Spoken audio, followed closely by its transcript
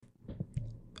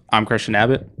I'm Christian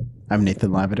Abbott. I'm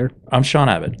Nathan Lavender. I'm Sean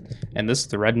Abbott. And this is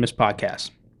the Red Mist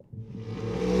Podcast.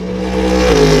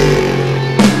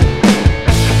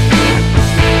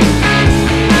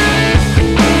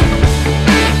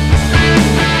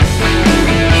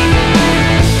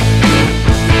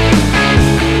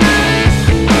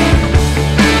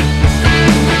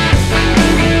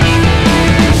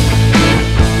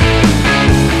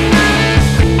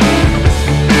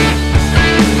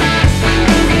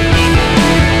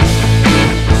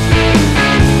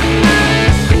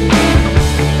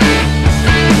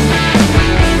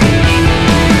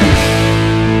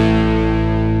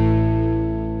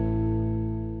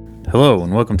 Hello,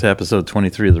 and welcome to episode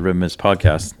 23 of the Red Mist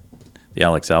Podcast, the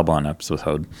Alex Albon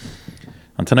episode.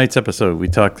 On tonight's episode, we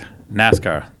talked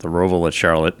NASCAR, the Roval at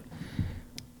Charlotte,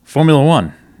 Formula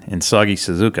One in soggy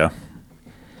Suzuka,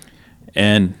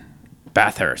 and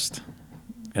Bathurst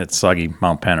at soggy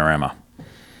Mount Panorama.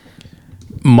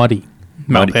 Muddy.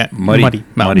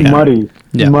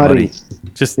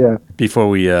 Just before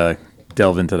we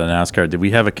delve into the NASCAR, did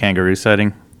we have a kangaroo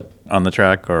sighting on the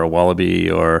track, or a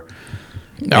wallaby, or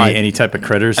any type of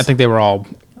critters? I think they were all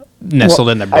nestled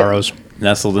in their burrows.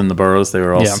 Nestled in the burrows. They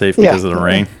were all safe because of the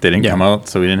rain. They didn't come out,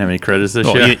 so we didn't have any critters this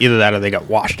year. Either that or they got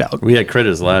washed out. We had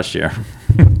critters last year.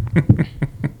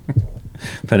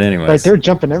 But anyways. Like, they're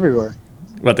jumping everywhere.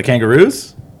 What, the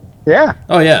kangaroos? Yeah.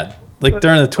 Oh, yeah. Like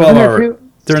during the 12-hour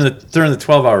during the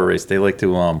 12-hour race, they like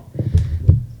to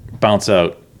bounce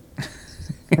out.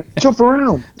 Jump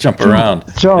around. Jump. And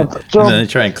then they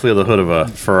try and clear the hood of a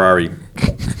Ferrari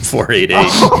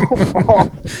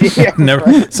 488. Yeah,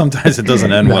 Never. Sometimes it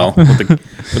doesn't end well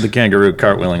with the kangaroo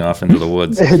cartwheeling off into the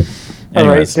woods. All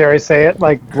right, dare I say it?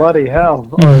 Like bloody hell.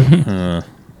 Well,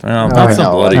 not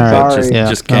so bloody, but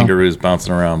just kangaroos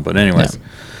bouncing around. But anyways,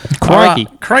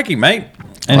 crikey, mate.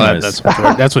 Anyways,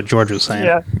 that's what George was saying.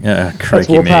 Yeah,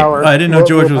 crikey, mate. I didn't know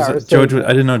George was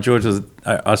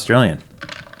Australian.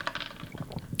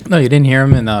 No, you didn't hear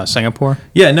him in Singapore?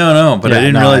 Yeah, no, but I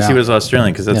didn't realize he was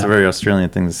Australian, because that's a very Australian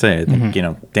thing to say. I think,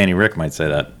 Danny Rick might say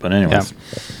that. But anyways.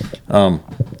 Yeah.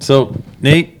 So,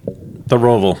 Nate, the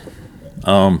Roval.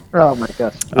 Oh, my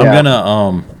gosh. I'm going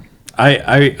to,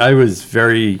 I was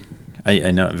very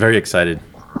excited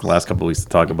the last couple of weeks to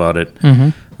talk about it.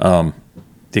 The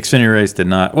Xfinity race did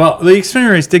not, the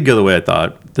Xfinity race did go the way I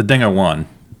thought. The Dinger won.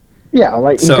 Yeah,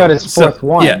 like he got his fourth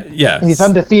one. Yeah. And he's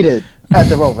undefeated. At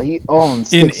the Roval, he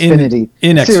owns Xfinity.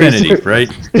 In Xfinity, right?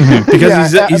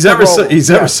 Because he's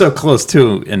ever so close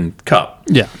to in Cup.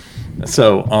 Yeah.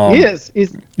 So he is.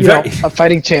 He's a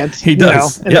fighting chance. He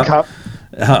does in the Cup.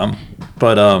 I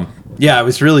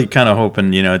was really kind of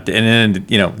hoping, and then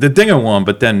the Dinger won,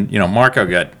 but then Marco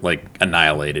got like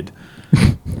annihilated,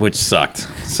 which sucked.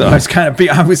 So I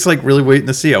was like really waiting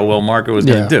to see how well Marco was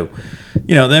going to do.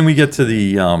 Then we get to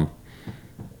the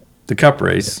Cup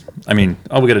race. I mean,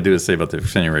 all we got to do is say about the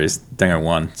Xfinity race. Dinger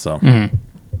won, so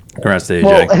congrats to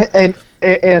AJ.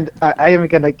 And I am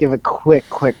going to give a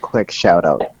quick shout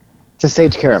out to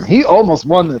Sage Karam. He almost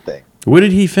won the thing. Where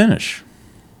did he finish?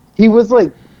 He was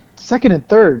like second and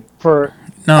third at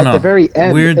the very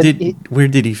end. Where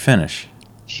did he finish?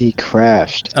 He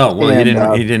crashed. Oh well, he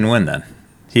didn't win then.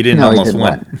 He didn't almost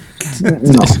win.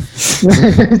 No.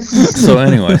 So,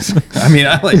 anyways, I mean,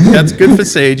 that's good for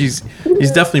Sage. He's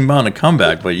definitely bound to come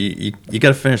back, but you got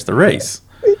to finish the race.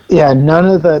 Yeah, none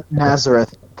of the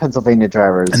Nazareth, Pennsylvania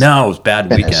drivers. No, it was bad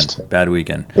finished.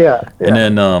 weekend. Yeah.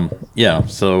 And then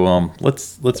So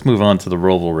let's move on to the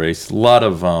Roval race. A lot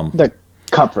of the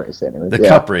Cup race, anyway. The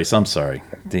Cup race. I'm sorry.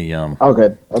 The Oh,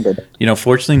 good.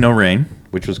 Fortunately, no rain,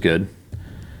 which was good.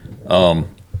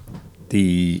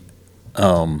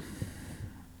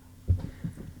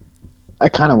 I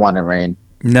kind of wanted rain.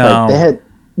 No. They had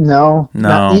no.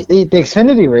 The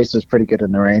Xfinity race was pretty good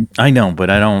in the rain. I know, but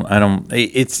I don't.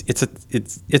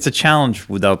 It's a challenge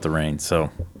without the rain. So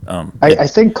I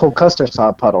think Cole Custer saw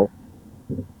a puddle.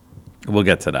 We'll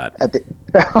get to that.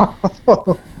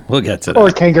 We'll get to that. Or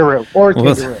kangaroo. Or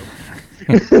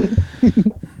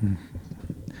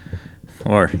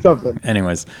something.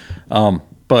 Anyways, I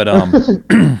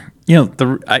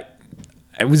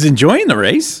was enjoying the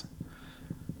race.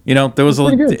 There was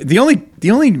the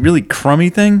only really crummy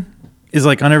thing is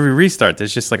like on every restart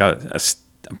there's just like it's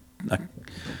like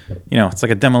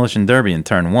a demolition derby in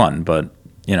turn one, but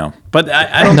I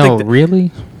don't think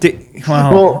really.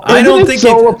 I don't think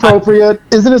so appropriate.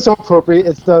 Isn't it so appropriate?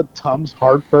 It's the Tums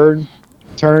Heartburn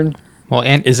turn. Well,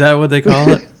 and is that what they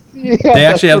call it? Yeah, they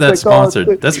actually have that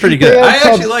sponsored. That's pretty good. I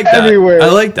actually like that. Everywhere. I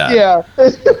like that. Yeah.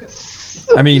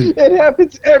 I mean, it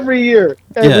happens every year.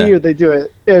 Every year they do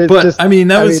it. But I mean,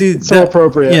 that was so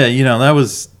appropriate. Yeah, that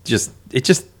was just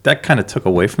that kind of took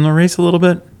away from the race a little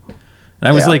bit. And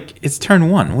I was like, it's turn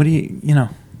one. What do you know?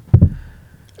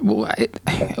 Well,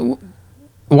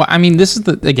 I mean, this is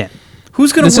again.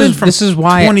 Who's going to win from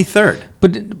 23rd?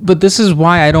 But this is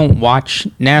why I don't watch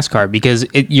NASCAR, because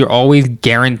you're always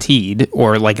guaranteed,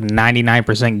 or like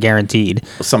 99% guaranteed,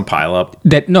 some pile up.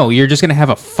 You're just going to have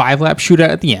a 5-lap shootout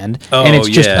at the end, and it's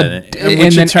just and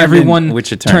then everyone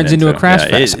turns into a crash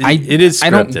fest. It is scripted. I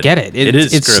don't get it. It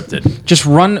is scripted.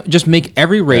 Just make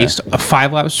every race a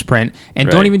 5-lap sprint, and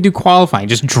don't even do qualifying.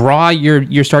 Just draw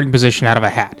your starting position out of a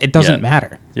hat. It doesn't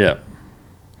matter. Yeah.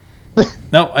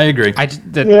 No, I agree.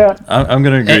 I'm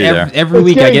going to agree there. Every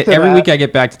week I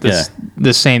get back to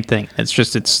the same thing. It's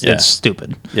just it's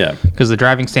stupid. Yeah. Because the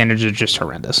driving standards are just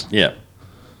horrendous. Yeah.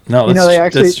 No, they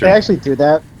actually do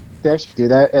that. They actually do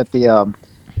that at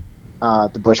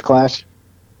the Busch Clash.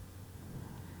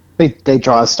 They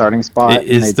draw a starting spot. But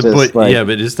is the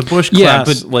Busch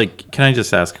Clash can I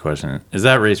just ask a question? Is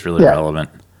that race really relevant?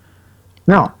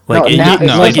 No. Right now,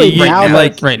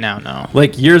 no.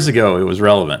 Like years ago, it was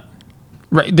relevant.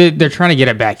 Right, they're trying to get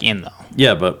it back in, though.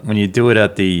 Yeah, but when you do it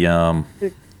at the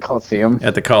Coliseum,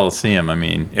 I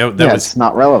mean, it's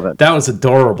not relevant. That was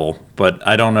adorable, but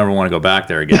I don't ever want to go back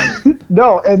there again.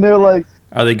 No, and they're like,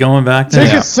 are they going back there?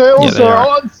 Ticket sales are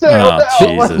on sale now.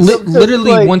 Jesus.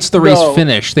 Literally, once the race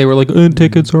finished, they were like,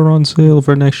 tickets are on sale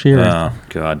for next year. Oh,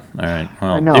 God. All right.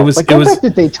 Well, I know. Go back to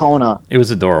Daytona. It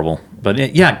was adorable.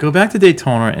 But yeah, go back to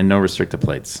Daytona and no restricted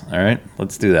plates. All right,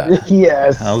 let's do that.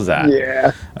 Yes. How's that?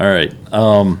 Yeah. All right.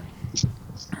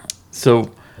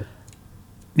 So,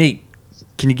 Nate,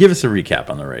 can you give us a recap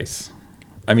on the race?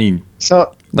 I mean,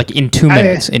 like in 2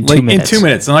 minutes. In 2 minutes. In 2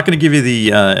 minutes. I'm not going to give you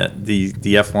the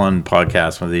F1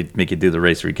 podcast where they make you do the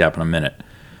race recap in a minute.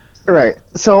 Right.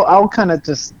 So I'll kind of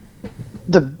just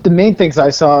the main things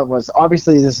I saw was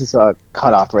obviously this is a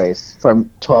cutoff race from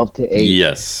 12 to 8.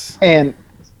 Yes. And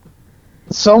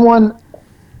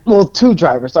two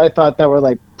drivers I thought that were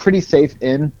like pretty safe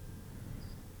in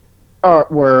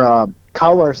were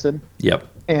Kyle Larson. Yep.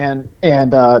 And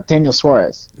Daniel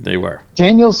Suarez. They were.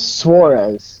 Daniel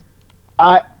Suarez,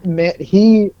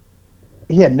 he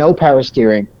had no power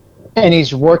steering, and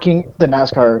he's working the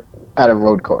NASCAR at a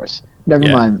road course. Never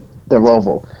mind the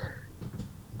Roval.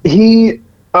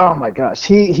 Oh my gosh,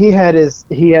 he had his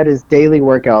daily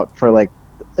workout for like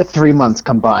 3 months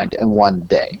combined in one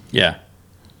day. Yeah.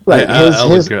 Like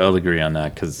I'll agree on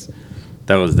that, because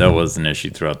that was an issue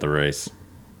throughout the race.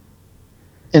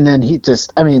 And then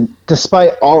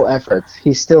despite all efforts,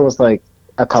 he still was like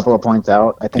a couple of points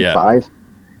out. I think 5.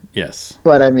 Yes.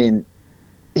 But I mean,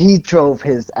 he drove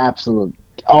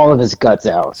all of his guts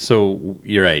out. So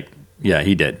you're right. Yeah,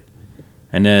 he did.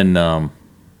 And then I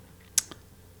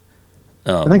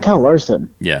think Kyle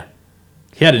Larson. Yeah,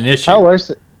 he had an issue. Kyle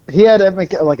Larson, he had a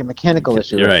mechanical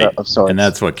issue of sorts, and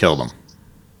that's what killed him.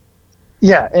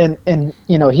 Yeah, and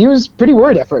he was pretty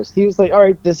worried at first. He was like, "All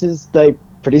right, this is like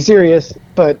pretty serious,"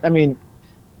 but I mean,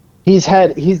 he's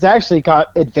actually got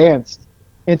advanced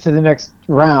into the next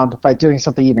round by doing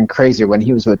something even crazier. When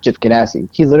he was with Chip Ganassi,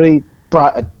 he literally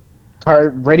brought a car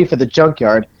ready for the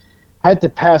junkyard, had to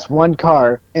pass one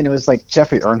car, and it was like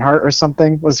Jeffrey Earnhardt or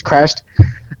something was crashed.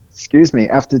 Excuse me,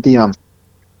 after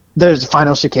there's the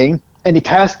final chicane, and he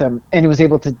passed them, and he was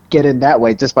able to get in that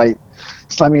way just by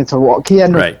slamming into the wall. He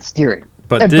had no steering.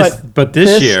 But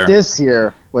this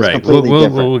year was completely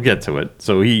different. We'll get to it.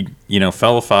 So he,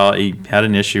 fell foul. He had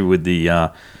an issue with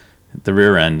the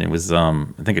rear end. It was I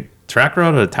think a track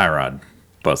rod or a tie rod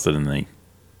busted in the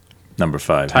number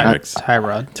 5 tie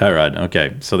rod. Tie rod.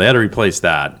 Okay, so they had to replace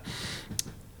that.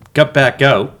 Got back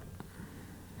out,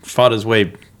 fought his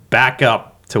way back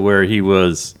up to where he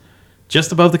was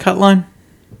just above the cut line.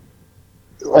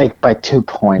 Like by 2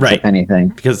 points, if anything.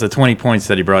 Because the 20 points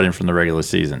that he brought in from the regular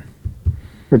season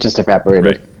were just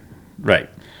evaporated. Right.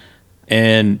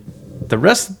 And the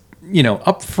rest,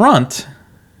 up front,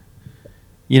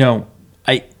 it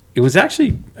was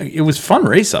fun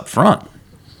race up front.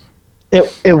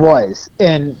 It was.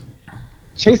 And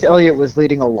Chase Elliott was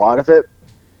leading a lot of it.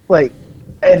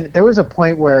 And there was a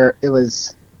point where it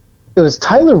was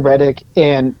Tyler Reddick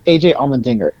and AJ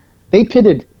Allmendinger. They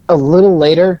pitted a little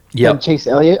later than Chase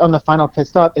Elliott on the final pit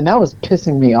stop, and that was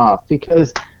pissing me off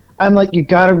because I'm like, you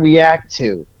got to react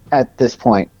to at this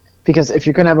point, because if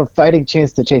you're going to have a fighting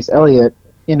chance to Chase Elliott,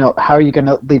 how are you going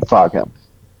to leapfrog him?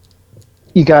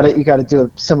 You got to do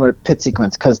a similar pit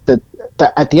sequence, because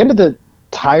at the end of the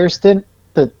tire stint,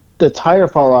 the tire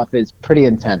fall off is pretty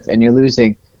intense, and you're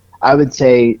losing, I would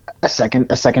say, a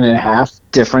second and a half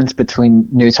difference between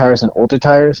new tires and older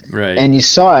tires. Right. And you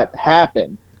saw it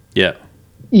happen. Yeah.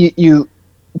 You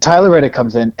Tyler Reddick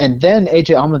comes in, and then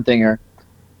AJ Allmendinger.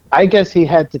 I guess he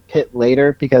had to pit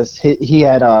later because he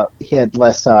had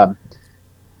less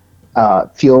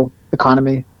fuel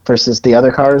economy versus the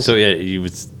other cars. So yeah, he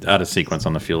was out of sequence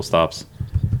on the fuel stops.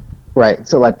 Right.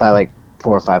 So by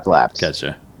 4 or 5 laps.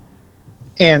 Gotcha.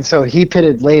 And so he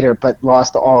pitted later, but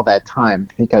lost all that time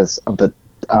because of the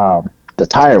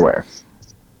tire wear.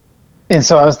 And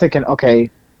so I was thinking, okay,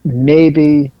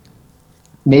 maybe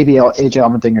AJ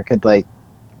Allmendinger could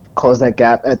close that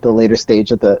gap at the later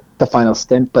stage of the final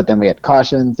stint, but then we had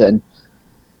cautions, and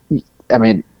I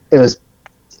mean it was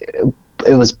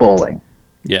bowling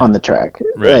on the track.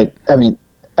 Right. I mean,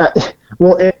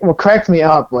 what cracked me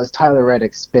up was Tyler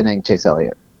Reddick spinning Chase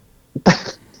Elliott.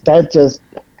 That just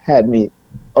had me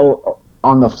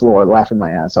on the floor laughing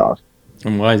my ass off.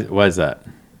 And why is that?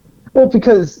 Well,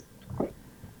 because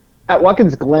at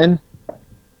Watkins Glen,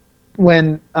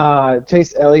 when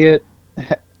Chase Elliott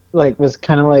was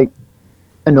kind of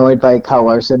annoyed by Kyle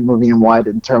Larson moving him wide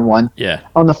in turn 1. Yeah.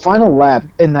 On the final lap,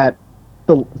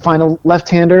 the final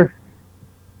left-hander,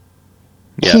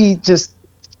 he just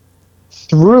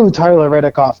threw Tyler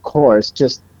Reddick off course.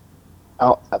 Just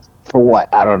for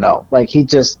what? I don't know. He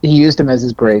used him as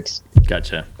his brakes.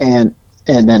 Gotcha. And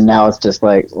then now it's just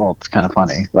it's kind of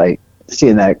funny,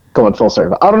 seeing that going full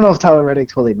circle. I don't know if Tyler Reddick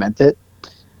totally meant it,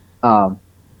 but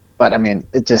I mean,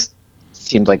 it just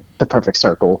seemed like the perfect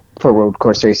circle for road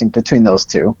course racing between those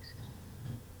two.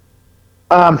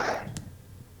 And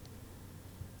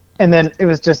then it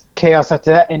was just chaos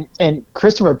after that. And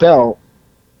Christopher Bell,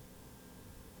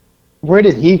 where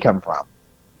did he come from?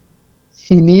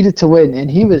 He needed to win, and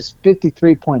he was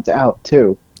 53 points out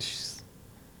too.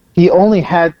 He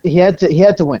had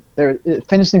to win.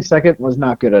 Finishing second was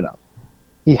not good enough.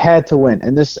 He had to win,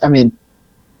 and this, I mean,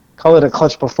 call it a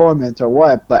clutch performance or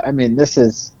what, but I mean, this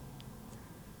is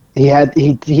he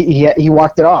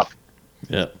walked it off.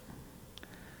 Yeah.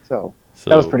 So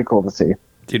that was pretty cool to see.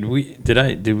 Did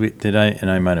I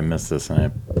and I might have missed this, and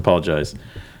I apologize.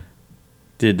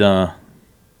 Did the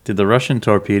Russian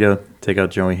torpedo take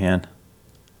out Joey Hand?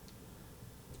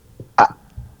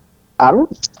 I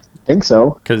don't think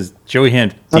so. Because Joey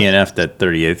Hand DNF'd at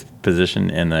 38th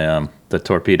position, and the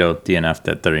torpedo DNF'd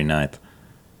at 39th.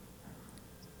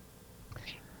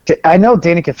 I know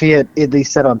Danny Caffey at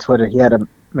least said on Twitter he had a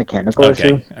mechanical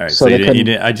issue. All right. So you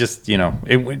didn't, I just,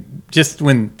 just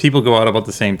when people go out about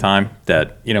the same time,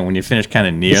 that, when you finish kind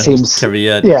of near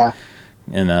Kvyat. Yeah.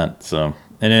 And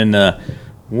then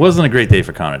wasn't a great day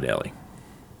for Connor Daly.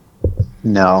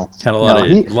 No. Had a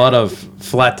lot of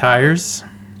flat tires.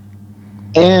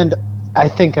 And I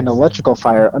think an electrical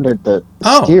fire under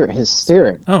his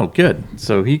steering. Oh, good.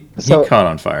 So he caught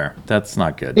on fire. That's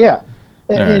not good. Yeah.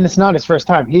 And it's not his first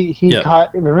time. He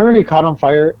caught on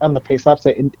fire on the pace laps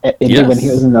at Indy when he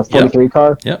was in the 43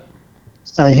 car. Yep.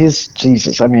 He's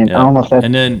Jesus. I mean, I don't know if that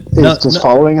is just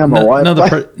following him or what.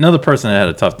 Another person that had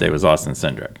a tough day was Austin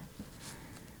Cindric.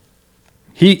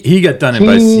 He got done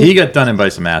in by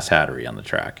some ass hattery on the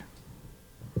track.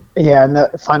 Yeah, and the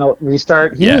final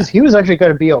restart, he was actually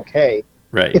going to be okay,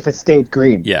 right? If it stayed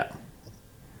green. Yeah.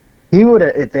 He would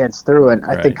have advanced through, and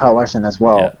I think Kyle Larson as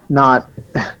well. Yeah. Not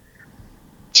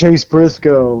Chase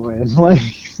Briscoe and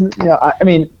I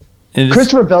mean,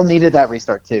 Christopher Bell needed that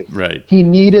restart too. Right. He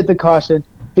needed the caution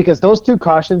because those 2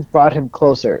 cautions brought him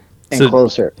closer and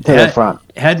closer to the front.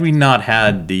 Had we not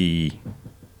had the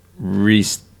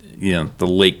the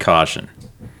late caution.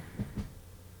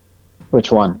 Which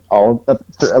one? All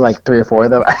 3 or 4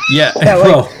 of them. Yeah.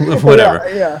 Well,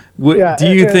 whatever. Yeah.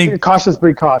 Do you think cautions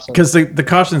breed cautions? Because the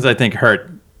cautions I think hurt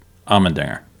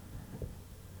Allmendinger.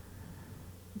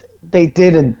 They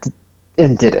did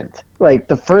and didn't.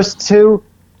 The first 2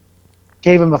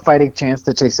 gave him a fighting chance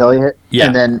to Chase Elliott,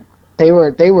 and then they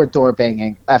were door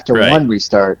banging after 1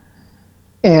 restart.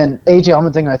 And AJ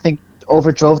Allmendinger, I think,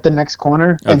 overdrove the next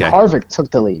corner, and Harvick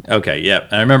took the lead. Okay, yeah,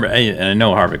 I remember, and I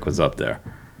know Harvick was up there,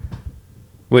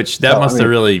 which must have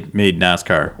really made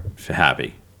NASCAR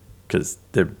happy because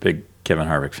they're big Kevin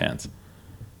Harvick fans.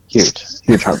 Huge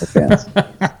Harvick fans.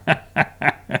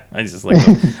 I just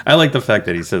I like the fact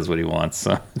that he says what he wants,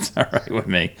 so it's all right with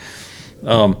me.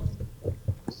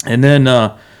 And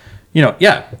then,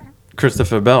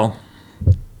 Christopher Bell,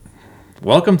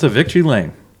 welcome to Victory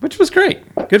Lane, which was great.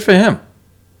 Good for him.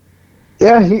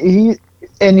 Yeah, he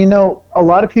and a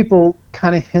lot of people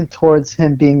kind of hint towards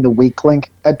him being the weak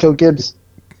link at Joe Gibbs.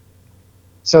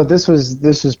 So this was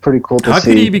pretty cool to see. How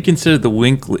could he be considered the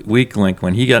weak link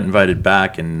when he got invited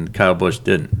back and Kyle Busch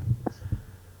didn't?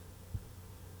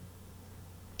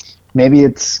 Maybe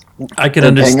it's. I could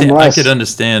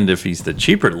understand if he's the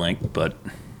cheaper link, but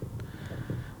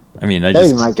I mean, I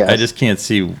just can't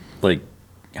see like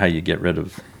how you get rid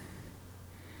of.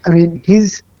 I mean,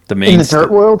 he's the main in the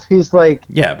dirt world. He's like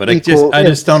but I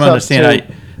just don't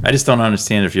understand. I just don't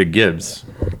understand if you're Gibbs,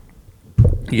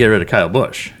 you get rid of Kyle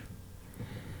Busch.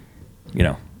 You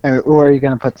know. I mean, where are you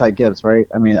going to put Ty Gibbs, right?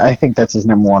 I mean, I think that's his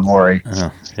number one worry.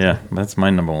 Yeah, that's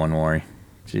my number one worry.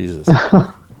 Jesus.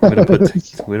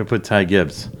 Way to put Ty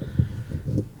Gibbs.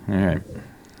 All right.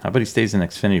 How about he stays in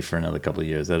Xfinity for another couple of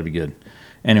years? That'd be good.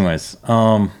 Anyways,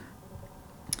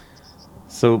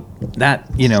 so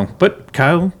that, but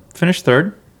Kyle finished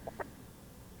third.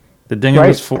 The Dinger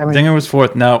was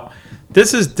fourth. Now,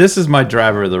 this is my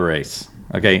driver of the race.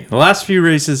 Okay, the last few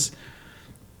races,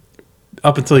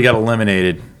 up until he got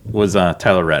eliminated, was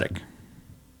Tyler Reddick.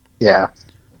 Yeah.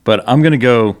 But I'm gonna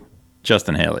go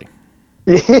Justin Haley.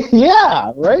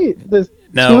 Yeah, right. There's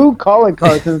 2 calling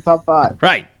cards in the top 5.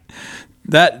 Right.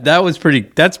 That's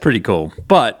pretty cool.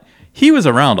 But he was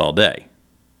around all day.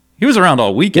 He was around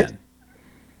all weekend.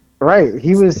 Right.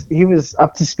 He was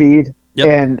up to speed,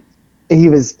 and he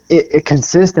was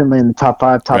consistently in the top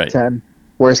 5, top 10,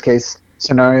 worst case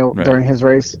scenario during his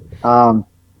race. That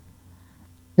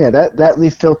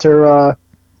leaf filter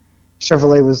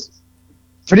Chevrolet was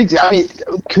pretty. I mean,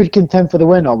 could contend for the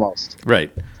win almost.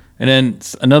 Right. And then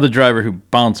another driver who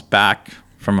bounced back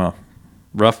from a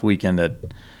rough weekend at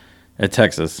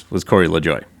Texas was Corey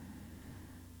LaJoie.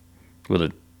 With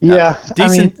a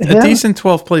decent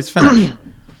 12th place finish.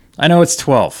 I know it's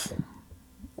 12th.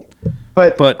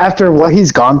 But after what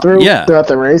he's gone through throughout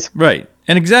the race. Right.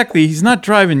 And exactly, he's not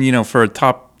driving, for a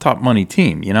top money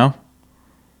team, No,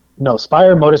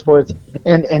 Spire Motorsports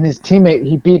and his teammate,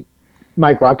 he beat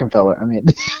Mike Rockenfeller. I mean,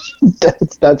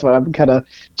 that's what I'm kind of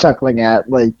chuckling at.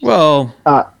 Like, well,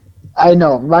 I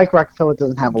know Mike Rockenfeller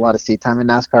doesn't have a lot of seat time in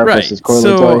NASCAR versus Corey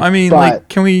So LaJoie, I mean, like,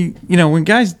 can we, when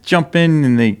guys jump in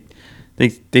and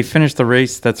they finish the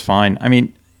race, that's fine. I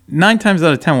mean, 9 times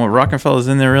out of 10, when Rockenfeller's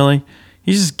in there, really,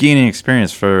 he's just gaining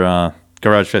experience for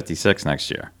Garage 56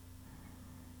 next year.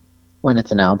 When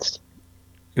it's announced.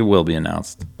 It will be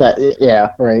announced.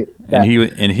 Right. And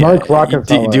he Mark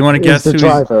Rockefeller. Do you want to guess who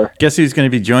he's going to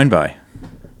be joined by?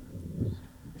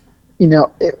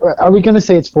 Are we going to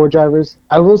say it's 4 drivers?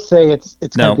 I will say it's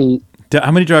going to be.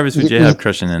 How many drivers would you have,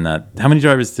 Christian, in that? How many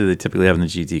drivers do they typically have in the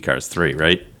GT cars? 3,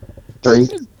 right? 3.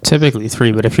 Typically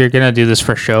 3, but if you're going to do this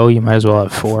for show, you might as well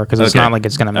have 4 because it's not like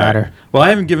it's going to matter. Right. Well, I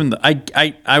haven't given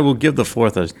I will give the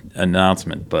 4th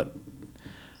announcement, but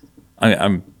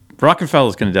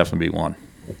Rockefeller's going to definitely be 1.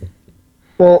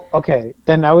 Well, okay,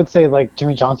 then I would say like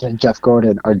Jimmy Johnson and Jeff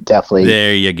Gordon are definitely.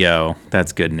 There you go.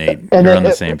 That's good, Nate. And You're on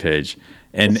the same page.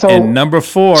 And number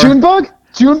 4. Junebug?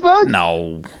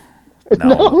 No.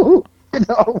 No.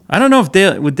 I don't know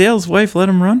if would Dale's wife let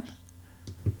him run?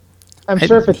 I'm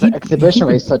sure if it's an exhibition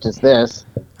race such as this.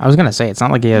 I was gonna say it's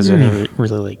not like he has any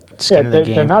really skin in the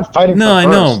game. They're not fighting. No, I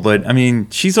know, but I mean,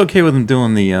 she's okay with him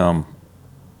doing the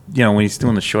when he's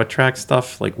doing the short track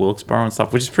stuff like Wilkesboro and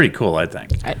stuff, which is pretty cool, I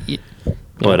think.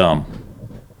 But I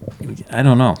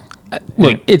don't know.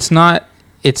 Look, it's not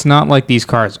like these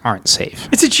cars aren't safe.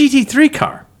 It's a GT3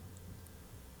 car.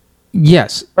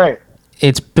 Yes. Right.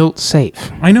 It's built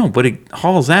safe. I know, but it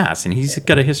hauls ass, and he's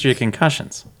got a history of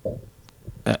concussions.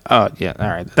 Yeah, all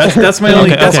right. That's my only.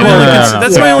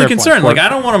 That's my only concern. Like, I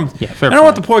don't want him. Yeah, I don't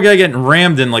want the poor guy getting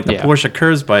rammed in like the Porsche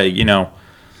Curves by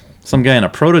some guy in a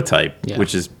prototype,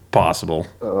 which is possible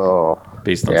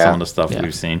based on some of the stuff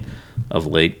we've seen of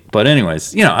late. But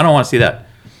anyways, I don't want to see that.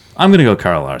 I'm gonna go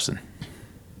Kyle Larson.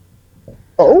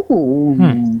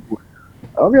 Oh,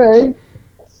 okay.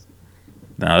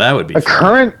 Now that would be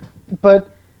current,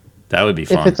 but that would be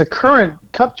fun. If it's a current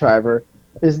Cup driver,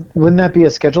 wouldn't that be a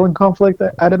scheduling conflict?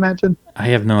 I'd imagine. I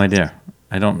have no idea.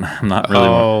 I'm not really.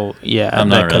 Oh, yeah. I'm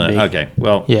not really. Okay.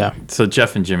 Well. Yeah. So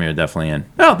Jeff and Jimmy are definitely in.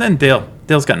 Oh, then Dale.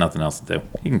 Dale's got nothing else to do.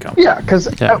 He can come. Yeah,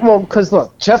 because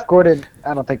look, Jeff Gordon,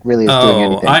 I don't think really is doing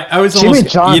anything. I was Jimmy almost.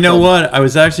 Johnson, you know what? I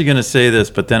was actually going to say this,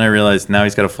 but then I realized now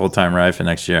he's got a full-time ride for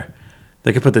next year.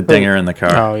 They could put the dinger in the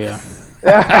car. Oh yeah.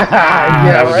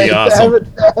 That would be awesome.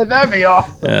 That'd be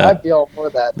awesome. Yeah. I'd be all for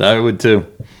that. I would too.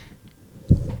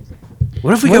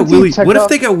 What if we got Willie? What if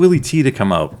they got Willie T to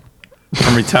come out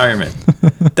from retirement?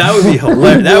 That would be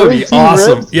hilarious. That would be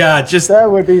awesome. Ribs? Yeah, that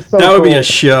would be so. That would be cool. a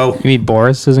show. You mean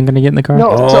Boris isn't going to get in the car?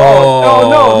 No,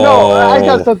 no. I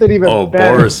got something even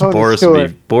better.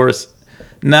 Boris.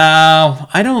 No,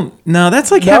 I don't. No, that's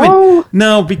like having.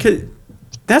 No, because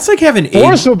that's like having.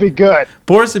 Boris would be good.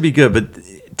 Boris would be good, but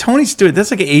Tony Stewart.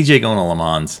 That's like an AJ going to Le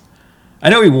Mans.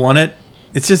 I know he won it.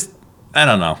 It's just I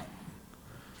don't know.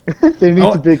 They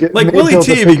need to be like Willie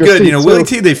T would be good. Willie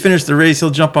T, they finish the race, he'll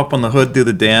jump up on the hood, do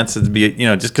the dance. It'd be,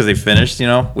 just because they finished,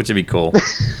 which would be cool.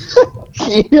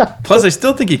 Yeah. Plus, I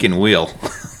still think he can wheel.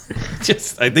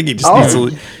 I think he just needs to.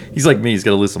 He's like me. He's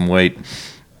got to lose some weight.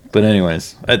 But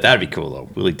anyways, that'd be cool though.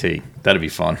 Willie T, that'd be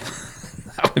fun.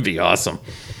 That would be awesome.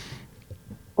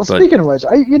 Well, speaking of which,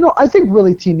 I think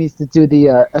Willie T needs to do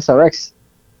the SRX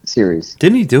series.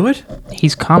 Didn't he do it?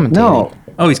 He's commentating. No.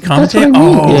 Oh, he's commentating.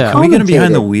 Yeah. Can we get him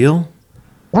behind the wheel?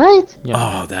 Right?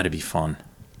 Yeah. Oh, that'd be fun.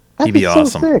 That'd He'd be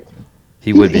awesome. So sick.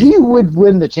 He would be. He would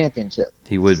win the championship.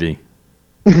 He would be.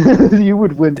 You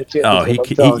would win the championship. Oh,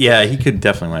 he could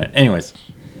definitely win it. Anyways,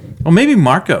 well, maybe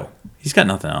Marco. He's got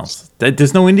nothing else.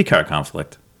 There's no IndyCar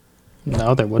conflict.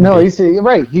 No, there wouldn't. No, be. he's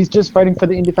right. He's just fighting for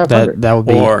the Indy 500. That would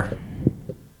be. Or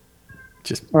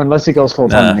unless he goes full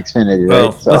time in Xfinity.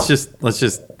 Well, right? So. let's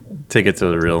just take it to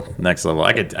the real next level.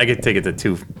 I could take it to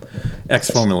 2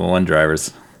 ex-Formula 1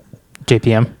 drivers.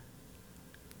 JPM.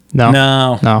 No.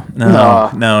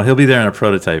 No. He'll be there in a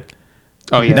prototype.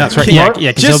 Oh yeah, No, that's right. Yeah,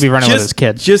 because he'll be running with his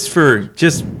kids. Just for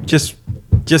the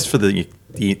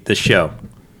show,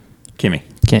 Kimmy.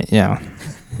 Yeah.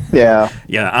 Yeah.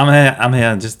 Yeah, I'm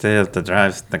here just to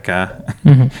drive the car.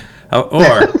 Mm-hmm.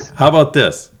 Or how about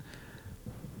this?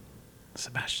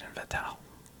 Sebastian Vettel.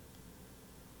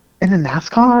 In a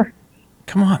NASCAR?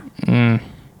 Come on.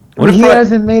 What if he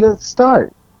hasn't made a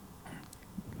start?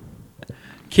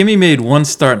 Kimmy made one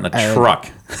start in a truck.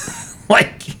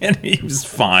 And he was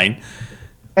fine.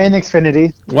 And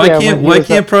Xfinity. Why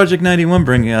can't Project 91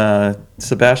 bring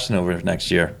Sebastian over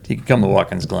next year? He can come to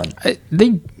Watkins Glen.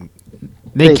 They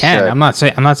can. should. I'm not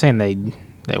saying they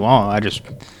won't. I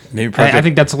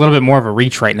think that's a little bit more of a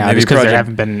reach right now, Maybe just because there Project-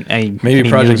 haven't been any. Maybe any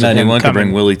Project news of him 91 could coming.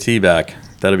 bring Willie T back.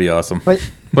 That'd be awesome.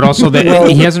 But also,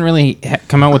 he hasn't really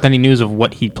come out with any news of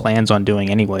what he plans on doing,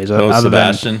 anyways.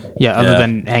 Sebastian. Other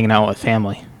than hanging out with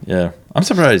family. Yeah, I'm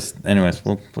surprised. Anyways,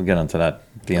 we'll get onto that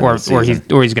at the end of the Or season.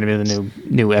 he's going to be the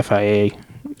new FIA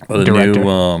Or the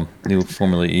director. new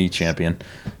Formula E champion.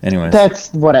 Anyways,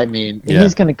 That's what I mean. Yeah.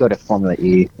 He's going to go to Formula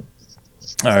E.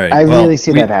 all right. I really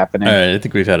see that happening. All right, I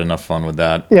think we've had enough fun with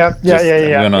that. Yeah. We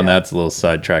went on that's a little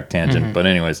sidetrack tangent, but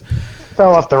anyways,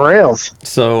 Fell off the rails.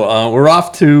 so we're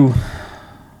off to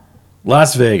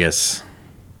Las Vegas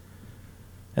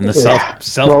and the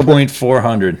South Point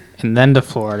 400. And then to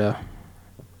Florida.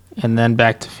 And then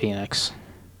back to Phoenix.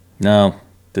 No,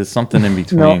 there's something in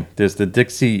between. No. There's the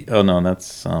Dixie. Oh no,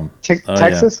 that's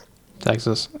Texas?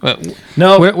 Texas.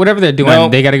 No, Whatever they're doing, no,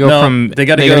 they got to go no, from they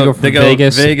go from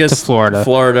Vegas to Florida.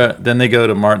 Florida, then they go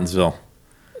to Martinsville.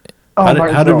 Oh,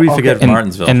 How did we forget okay.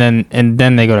 Martinsville? And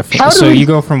then they go to Phoenix. So you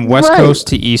go from West Coast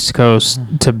to East Coast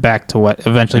to back to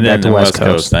eventually And back then to the West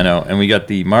Coast. I know. And we got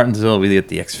the Martinsville. We get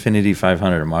the Xfinity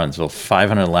 500 in Martinsville.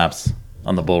 500 laps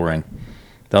on the bull ring.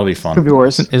 That'll be fun. Could be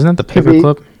worse. Isn't that the Could be.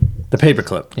 paperclip? The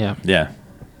paperclip. Yeah. Yeah,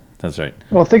 that's right.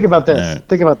 Well, think about this. All right.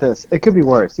 Think about this. It could be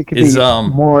worse. It could Is, be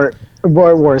more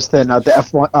worse than the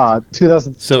F1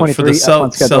 2023 So for the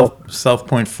F1 schedule. South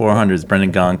Point 400, is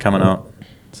Brendan Gaughan coming out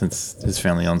since his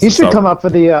family owns? He the should South, come up for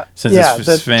the since the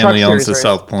his family Truck owns the Series race.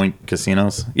 South Point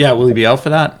casinos. Yeah, will he be out for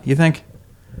that? You think?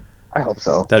 I hope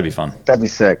so. That'd be fun. That'd be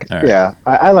sick. All right. Yeah,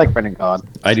 I like Brendan Gaughan.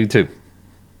 I do too.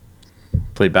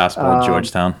 Played basketball at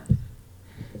Georgetown.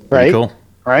 Right. Cool.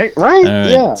 Right. All right.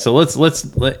 Yeah. So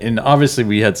and obviously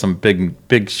we had some big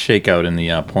shakeout in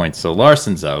the points. So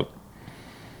Larson's out.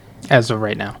 As of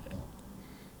right now.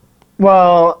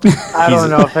 Well, I don't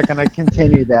know if they're going to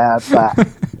continue that, but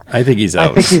I think he's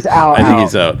out. I think he's out. I think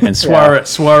he's out. And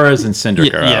Suarez and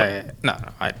Cindric are out. Yeah. No.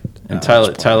 And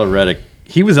Tyler Reddick,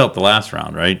 he was out the last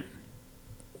round, right?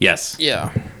 Yes.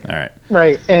 Yeah. All right.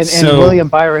 Right. And So- William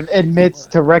Byron admits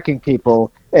to wrecking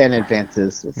people and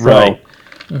advances. So, Right.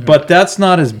 But that's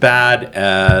not as bad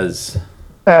as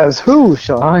As who,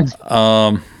 Sean?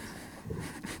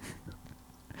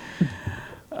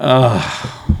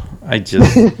 I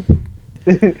just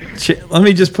let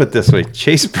me just put it this way.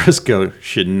 Chase Briscoe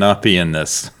should not be in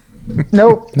this.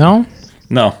 Nope. No?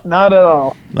 No, Not at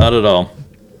all. not at all.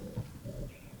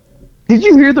 Did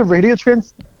you hear the radio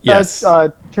Yes.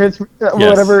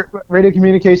 whatever radio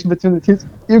communication between the teams?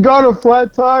 You got a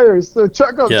flat tires, so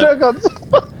check up.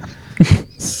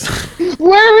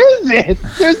 Where is it?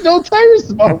 There's no tire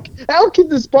smoke. How can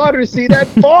the spotter see that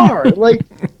far? Like,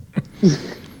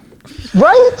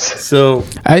 right? So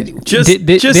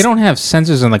They just don't have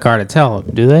sensors in the car to tell,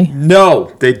 do they?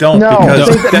 no, they don't No, because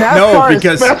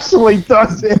NASCAR especially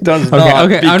doesn't. does Okay, not.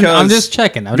 okay. I'm because- just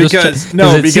checking. because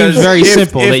it seems very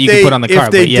simple that you can put on the car.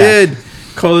 If they but yeah. did,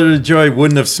 Color Joy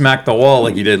wouldn't have smacked the wall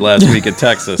like he did last week at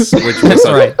Texas, which was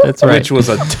That's right. which was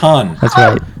a ton. That's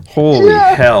right. Holy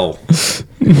hell.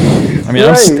 I mean,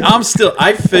 Right. I'm still,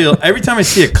 I feel, every time I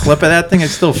see a clip of that thing, I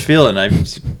still feel it. And I'm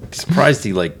surprised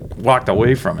he, like, walked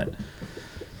away from it.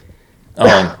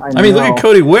 I mean, look at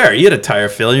Cody Ware. He had a tire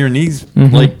failure, and he's,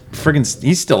 like, friggin',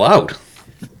 he's still out.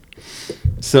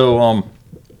 So,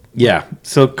 yeah.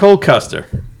 So, Cole Custer.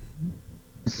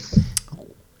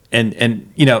 And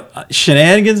you know,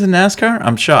 shenanigans in NASCAR,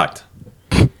 I'm shocked.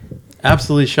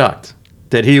 Absolutely shocked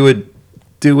that he would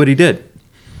do what he did.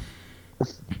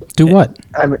 Do what?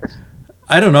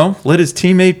 I don't know. Let his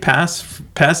teammate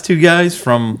pass two guys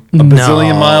from a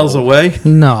bazillion miles away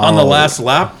on the last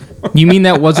lap. You mean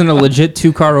that wasn't a legit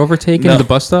 2-car overtake into the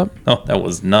bus stop? No, that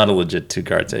was not a legit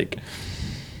 2-car take.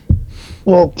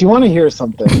 Well, do you want to hear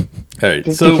something? All right.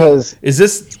 Because is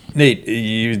this, Nate,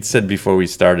 you said before we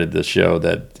started the show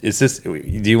that,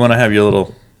 do you want to have your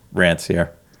little rants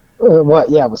here? What?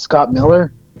 Yeah, with Scott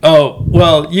Miller? Oh,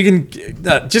 well, you can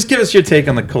just give us your take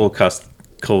on the Cole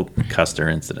Custer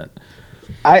incident.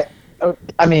 I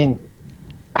mean,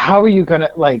 how are you going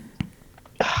to, like,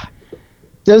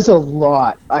 there's a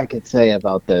lot I could say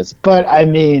about this, but I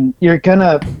mean, you're going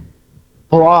to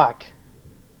block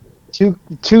two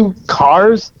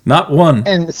cars? Not one.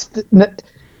 And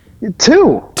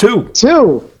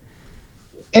two.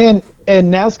 And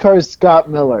NASCAR's Scott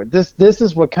Miller. This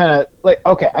is what kind of, like,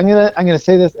 okay, I'm gonna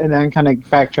say this and then kind of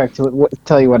backtrack to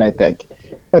tell you what I think.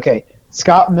 Okay,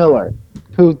 Scott Miller,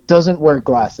 who doesn't wear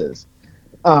glasses,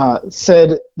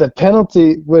 said the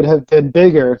penalty would have been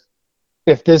bigger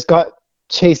if this got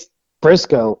Chase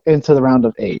Briscoe into the round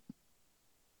of 8.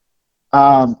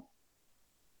 I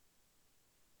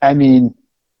mean,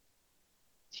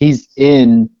 he's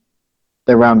in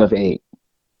the round of 8.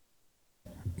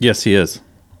 Yes, he is.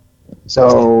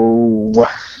 So, what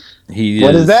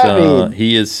does that mean?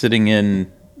 He is sitting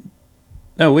in.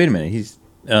 Oh, wait a minute.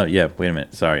 Yeah, wait a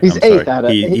minute. Sorry. He's I'm 8th.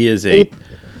 Sorry. He is 8th.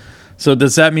 So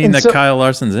does that mean that Kyle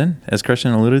Larson's in, as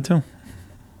Christian alluded to?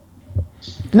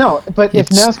 No, but if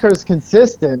NASCAR is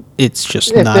consistent, it's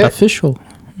just not official.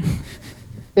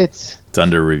 It's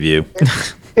under review.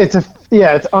 It's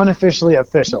unofficially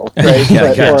official, right?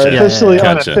 Gotcha. Or officially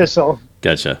Gotcha. unofficial.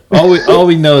 Gotcha. All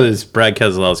we know is Brad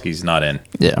Keselowski's not in.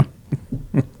 Yeah.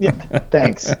 Yeah.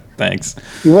 Thanks. Thanks.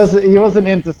 He wasn't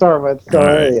in to start with. So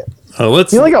right.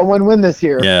 He only got one win this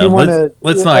year. Yeah. He won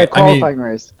let's a not. qualifying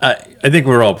race. I think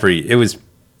we're all pretty. It was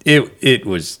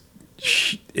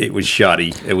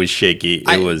shoddy. It was shaky.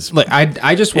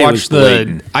 I just watched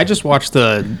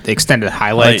the extended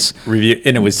highlights review,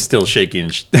 and it was still shaky.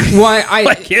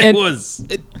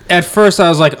 At first, I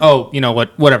was like, "Oh, you know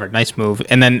what? Whatever, nice move."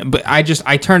 And then, but I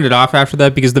turned it off after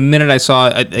that because the minute I saw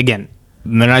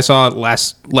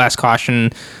last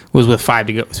caution was with 5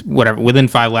 to go, whatever, within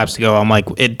 5 laps to go, I'm like,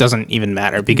 it doesn't even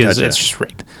matter because it's just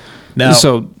rigged. Now,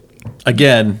 so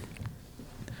again,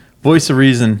 voice of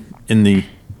reason in the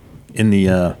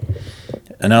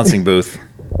announcing booth,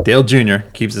 Dale Jr.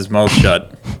 keeps his mouth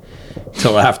shut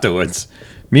till afterwards.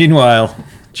 Meanwhile,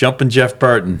 jumping Jeff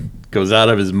Burton goes out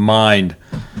of his mind,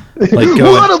 like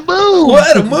going,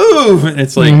 "What a move!" And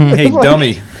it's like, "Hey,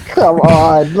 dummy, come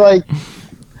on, like,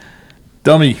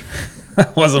 dummy,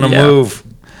 that wasn't a move."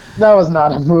 That was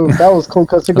not a move. That was Cole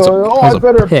Custer going, I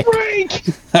better break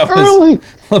early.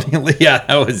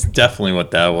 That was definitely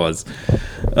what that was.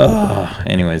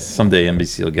 Anyways, someday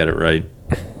NBC will get it right,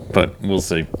 but we'll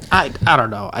see. I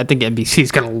don't know. I think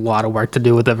NBC's got a lot of work to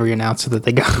do with every announcer that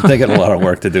they got. They got a lot of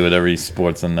work to do with every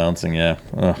sports announcing, yeah.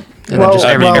 Every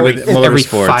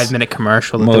 5-minute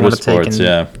commercial that they want to take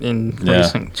in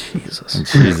racing.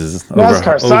 Jesus.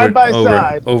 NASCAR side by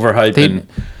side. Overhyping.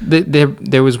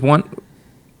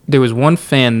 There was one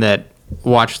fan that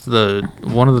watched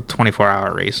one of the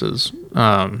 24-hour races. He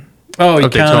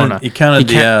counted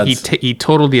the ads. He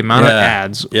totaled the amount of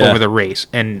ads over the race,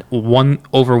 and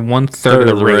over one third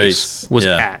of the race was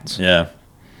ads. Yeah.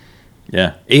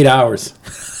 8 hours.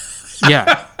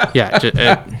 Yeah.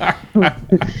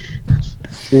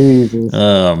 Jesus.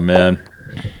 Oh man,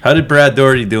 how did Brad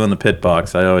Doherty do in the pit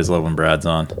box? I always love when Brad's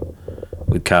on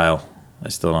with Kyle. I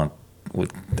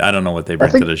don't know what they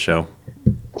bring to the show.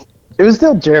 It was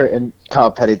Dale Jarrett and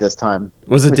Kyle Petty this time.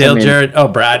 Was it Dale Jarrett? Oh,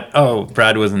 Brad. Oh,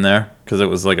 Brad wasn't there because it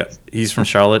was he's from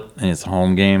Charlotte and it's a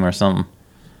home game or something.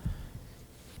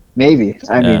 Maybe.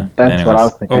 I mean, that's what I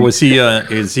was thinking. Or was he?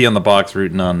 Is he on the box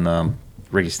rooting on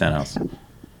Ricky Stenhouse?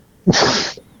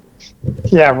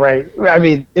 Yeah, right. I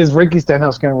mean, is Ricky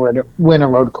Stenhouse going to win a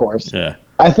road course? Yeah.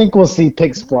 I think we'll see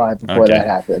pigs fly before that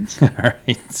happens. All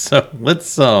right. So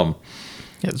let's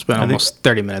it's been almost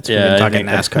 30 minutes. We've been talking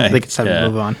NASCAR. I think it's time to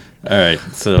move on. All right.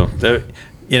 So,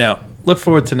 look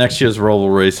forward to next year's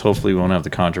Roval race. Hopefully, we won't have the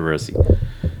controversy.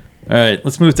 All right,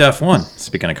 let's move to F1.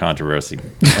 Speaking of controversy.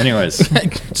 Anyways.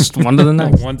 Just one to the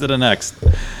next. One to the next.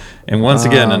 And once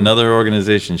again, another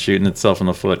organization shooting itself in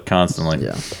the foot constantly.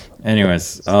 Yeah.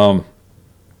 Anyways,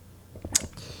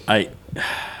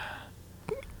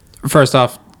 First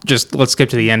off, just let's skip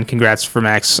to the end. Congrats for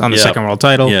Max on the second world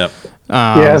title. Yeah.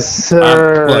 Yes,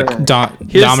 sir. Look,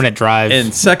 dominant drive.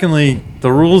 And secondly,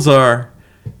 the rules are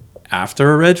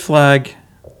after a red flag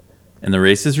and the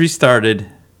race is restarted,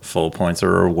 full points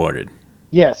are awarded.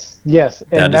 Yes. And That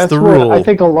is that's the what rule. I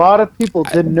think a lot of people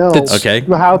didn't know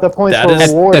how the points were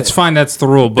awarded. That's fine. That's the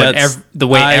rule. But the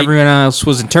way everyone else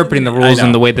was interpreting the rules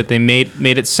and the way that they made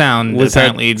it sound, was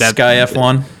apparently that Sky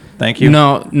F1? Thank you.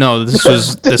 No. This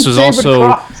was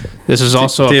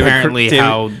also apparently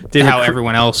how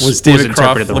everyone else was David Croft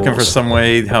interpreted the looking rules. for some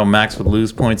way how Max would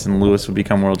lose points and Lewis would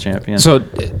become world champion. So,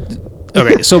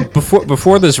 okay. So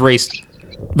before this race.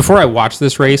 Before I watched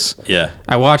this race,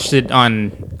 I watched it on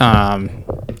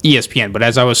ESPN. But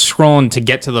as I was scrolling to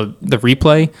get to the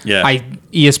replay,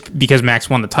 because Max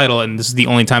won the title, and this is the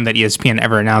only time that ESPN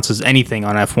ever announces anything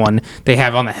on F1. They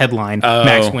have on the headline,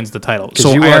 Max wins the title.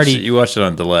 So you watched it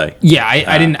on delay. Yeah,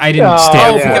 I didn't stay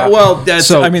up for it. Well,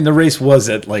 the race was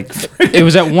at like it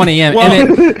was at 1 a.m. Well,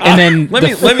 and then let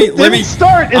me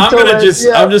start.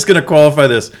 I'm just gonna qualify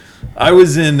this. I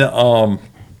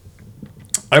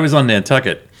was on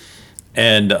Nantucket,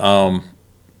 and I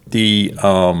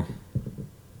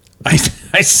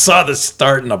saw the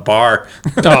start in a bar.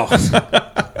 Oh,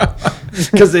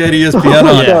 because they had ESPN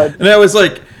on, and I was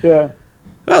like, "Oh,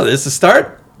 this is the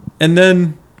start." And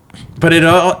then, but it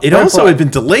also had been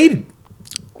delayed.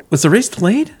 Was the race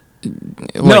delayed?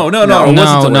 No, it wasn't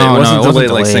delayed. It wasn't delayed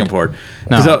like Singapore.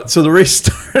 No. So the race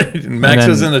started, and Max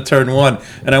was in the turn one,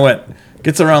 and I went.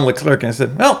 Gets around Leclerc, and I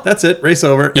said, well, that's it, race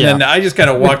over. And then I just kind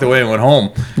of walked away and went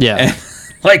home. Yeah. And,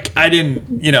 I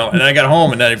didn't, and I got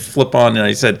home, and then I flip on, and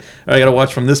I said, I got to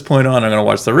watch from this point on, I'm going to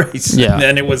watch the race. Yeah. And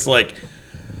then it was like,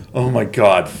 oh my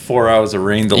God, 4 hours of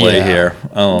rain delay here.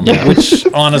 Which,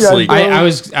 honestly. I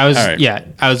was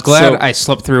glad I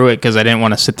slept through it because I didn't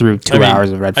want to sit through 2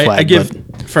 hours of red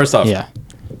flag. First off,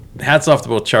 hats off to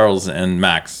both Charles and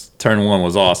Max. Turn one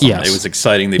was awesome. Yes. It was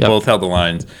exciting. They both held the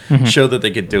lines, showed that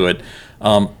they could do it.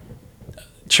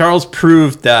 Charles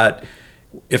proved that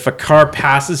if a car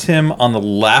passes him on the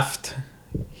left,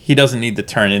 he doesn't need to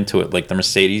turn into it like the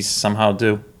Mercedes somehow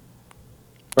do.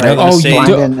 Right.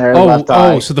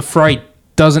 So the Fright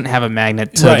doesn't have a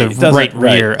magnet to the right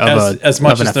rear of as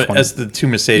much as the two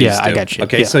Mercedes do. I got you.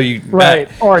 Okay, yeah. so you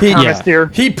or steer.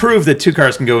 He proved that two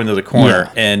cars can go into the corner,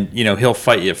 and he'll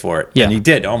fight you for it. Yeah. And he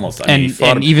did almost.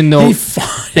 Even though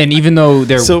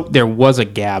there was a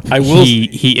gap,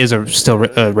 he is still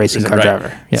a racing car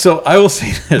driver. Yeah. So I will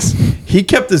say this: he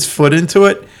kept his foot into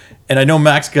it, and I know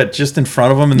Max got just in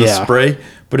front of him in the spray.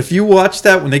 But if you watch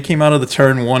that when they came out of the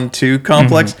turn 1-2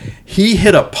 complex, he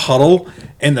hit a puddle.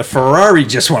 And the Ferrari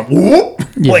just went whoop,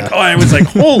 I was like,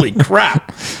 holy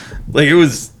crap! Like it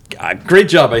was a great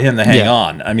job by him to hang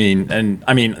on. I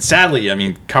mean,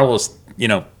 sadly, Carlos,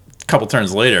 a couple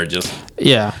turns later,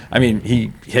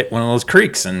 he hit one of those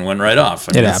creeks and went right off.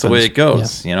 That's the way it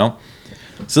goes,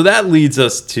 So that leads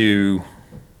us to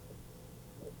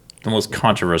the most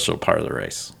controversial part of the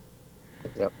race.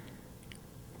 Yep.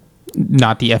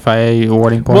 Not the FIA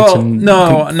awarding points.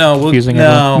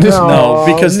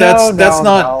 Because that's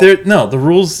not there. No, the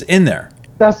rules in there.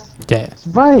 That's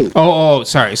right.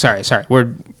 Sorry.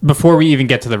 Before we even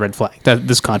get to the red flag,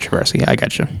 this controversy. I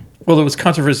got you. Well, there was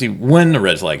controversy when the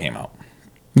red flag came out.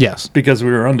 Yes, because we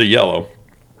were under yellow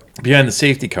behind the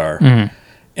safety car,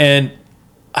 and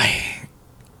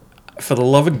for the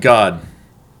love of God,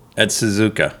 at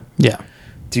Suzuka,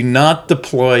 do not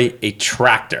deploy a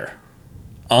tractor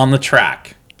on the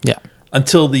track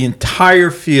until the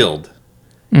entire field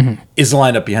is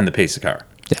lined up behind the pace of car.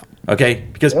 Yeah. Okay?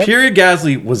 Because Pierre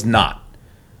Gasly was not.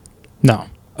 No.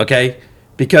 Okay?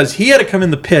 Because he had to come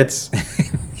in the pits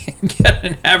and get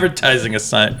an advertisement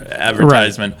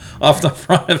off the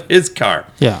front of his car.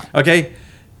 Yeah. Okay?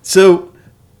 So,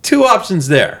 two options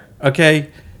there. Okay?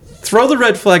 Throw the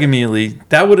red flag immediately.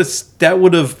 That would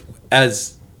have,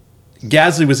 as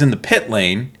Gasly was in the pit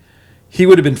lane, he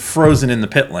would have been frozen in the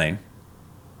pit lane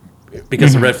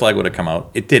because the red flag would have come out.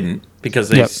 It didn't because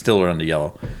they still were under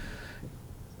yellow.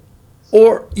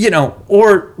 Or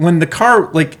when the car,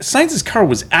 like Sainz's car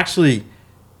was actually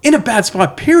in a bad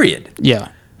spot, period.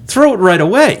 Yeah. Throw it right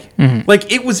away. Like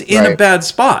it was in a bad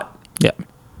spot. Yeah.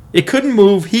 It couldn't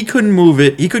move. He couldn't move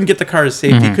it. He couldn't get the car to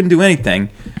safety. He couldn't do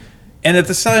anything. And at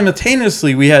the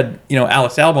simultaneously, we had,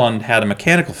 Alex Albon had a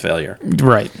mechanical failure.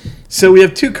 Right. So we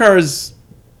have two cars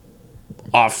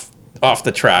off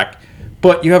the track,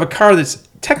 but you have a car that's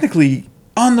technically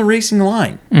on the racing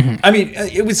line. Mm-hmm. I mean,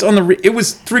 it was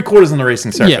 3/4 on the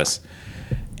racing surface.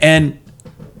 Yeah. And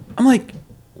I'm like,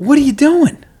 what are you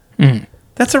doing? Mm-hmm.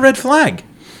 That's a red flag.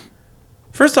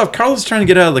 First off, Carlos is trying to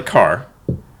get out of the car.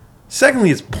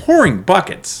 Secondly, it's pouring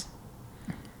buckets.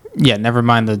 Yeah, never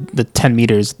mind the 10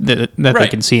 meters that right. They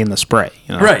can see in the spray.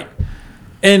 You know? Right.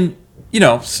 And,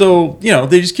 so,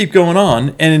 they just keep going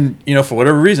on. And, for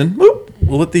whatever reason, whoop,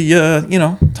 we'll let the,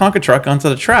 Tonka truck onto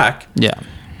the track. Yeah.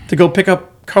 To go pick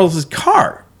up Carlos's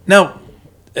car. Now,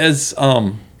 as,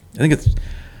 I think it's,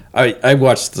 I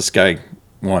watched this guy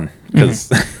won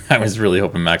because I was really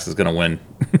hoping Max was going to win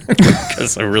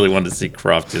because I really wanted to see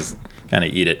Croft just kind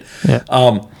of eat it. Yeah.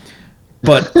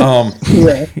 But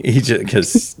he just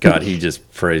because God, he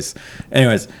just praised.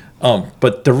 Anyways,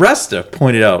 but DeResta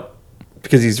pointed out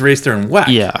because he's raced there in WEC.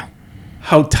 Yeah,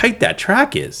 how tight that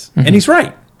track is, and he's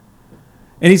right.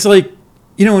 And he's like,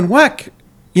 in WEC,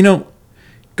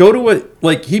 go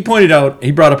to he pointed out.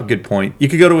 He brought up a good point. You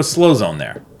could go to a slow zone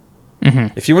there.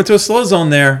 Mm-hmm. If you went to a slow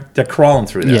zone there, they're crawling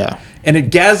through there. Yeah, and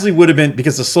at Gasly would have been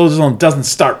because the slow zone doesn't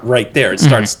start right there. It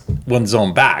starts one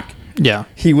zone back. Yeah,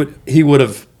 he wouldn't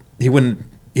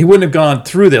have gone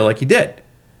through there like he did.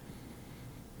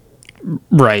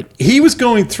 Right. He was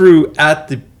going through at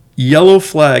the yellow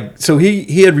flag, so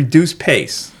he had reduced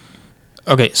pace.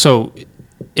 Okay, so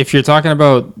if you're talking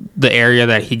about the area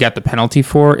that he got the penalty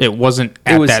for, it wasn't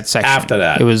at that section. After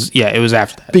that. It was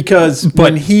after that. Because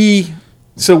when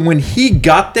he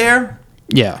got there,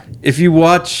 yeah. If you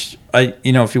watch the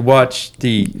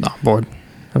board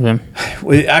of him.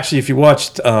 Actually, if you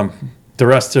watched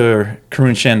DeResta,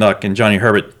 Karun Shandok, and Johnny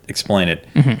Herbert explain it.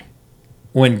 Mm-hmm.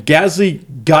 When Gasly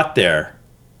got there,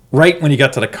 right when he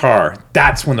got to the car,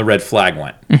 that's when the red flag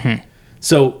went. Mm-hmm.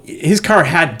 So his car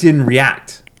didn't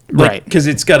react, right? Because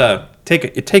it's got to take.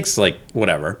 It takes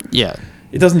whatever. Yeah.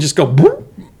 It doesn't just go boop,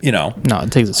 No,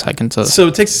 it takes a second to. So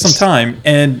it takes some time,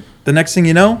 and the next thing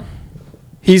you know,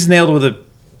 he's nailed with a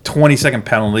 20-second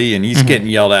penalty, and he's getting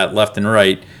yelled at left and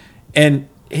right, and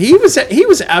he was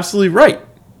absolutely right.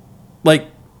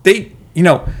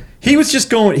 He was just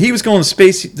going. He was going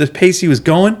the pace he was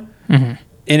going, and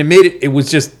it was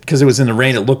just because it was in the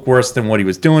rain. It looked worse than what he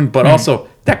was doing, but also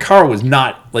that car was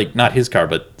not his car,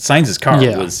 but Sainz's car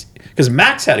was because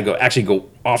Max had to go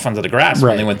off onto the grass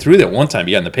when they went through there one time.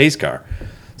 He got in the pace car,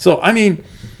 so I mean,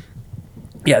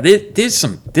 yeah, there's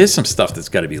some stuff that's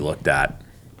got to be looked at.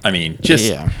 I mean,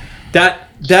 just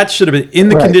that should have been in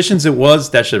the conditions it was.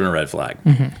 That should have been a red flag.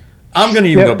 Mm-hmm. I'm going to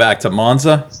even go back to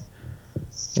Monza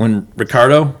when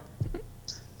Ricardo,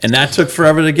 and that took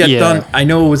forever to get done. I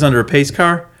know it was under a pace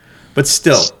car, but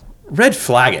still, red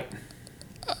flag it.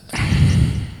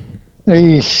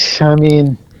 I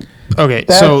mean, okay,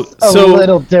 that's a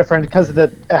little different because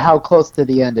of how close to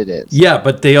the end it is. Yeah,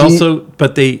 but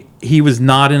he was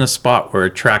not in a spot where a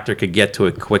tractor could get to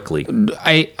it quickly.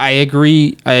 I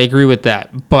agree with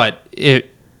that, but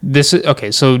this is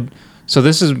okay. So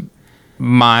this is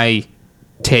my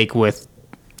take with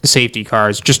safety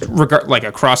cars, just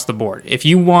across the board. If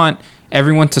you want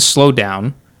everyone to slow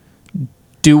down,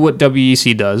 do what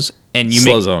WEC does, and you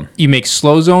make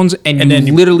slow zones, and then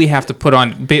you literally have to put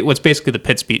on what's basically the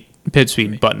pit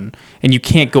speed button, and you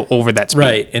can't go over that speed.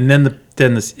 Right, and then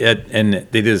and they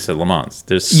did this at Le Mans.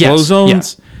 There's slow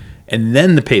zones, and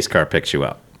then the pace car picks you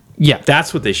up. Yeah,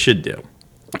 that's what they should do.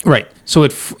 Right, so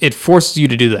it forces you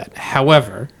to do that.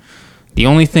 However, the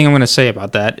only thing I'm going to say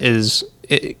about that is,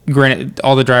 granted,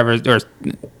 all the drivers or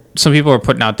some people are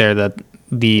putting out there that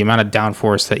the amount of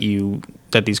downforce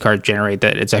that these cars generate,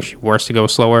 that it's actually worse to go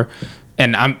slower.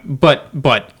 And but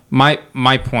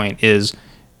my point is,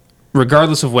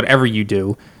 regardless of whatever you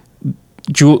do,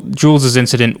 Jules'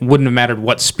 incident wouldn't have mattered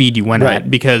what speed you went at,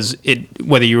 because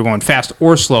whether you were going fast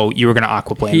or slow, you were going to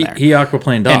aquaplane there. He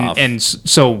aquaplaned off. And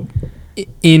so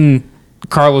in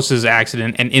Carlos's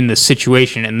accident and in the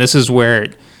situation, and this is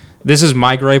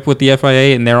my gripe with the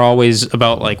FIA, and they're always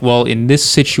about in this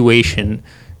situation,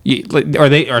 they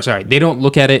don't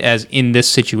look at it as in this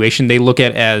situation. They look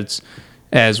at it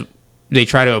as they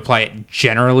try to apply it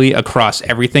generally across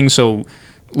everything. So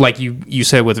like you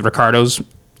said with Ricardo's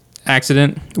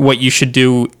accident, what you should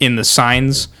do in the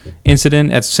Sainz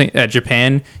incident at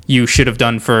Japan, you should have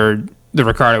done for the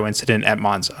Ricardo incident at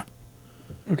Monza.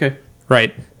 Okay.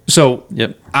 Right. So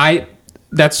yep.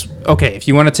 That's okay. If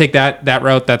you want to take that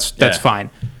route, that's fine.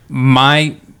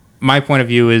 My point of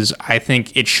view is, I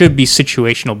think it should be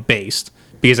situational based,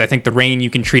 because I think the rain, you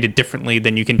can treat it differently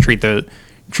than you can treat the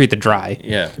dry.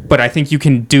 Yeah. But I think you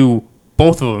can do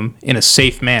both of them in a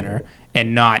safe manner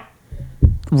and not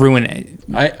ruin.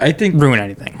 I think ruin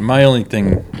anything. My only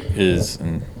thing is,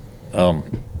 and I'll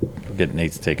get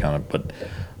Nate's take on it, but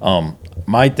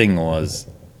my thing was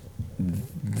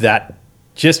that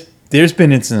there's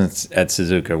been incidents at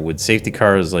Suzuka with safety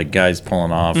cars, like guys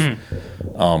pulling off.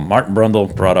 Martin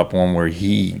Brundle brought up one where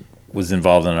he was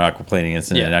involved in an aquaplaning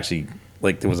incident, and actually,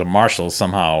 like, there was a marshal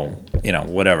somehow,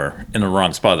 whatever, in the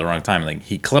wrong spot at the wrong time, like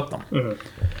he clipped them.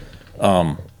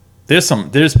 There's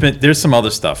some other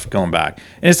stuff going back,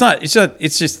 and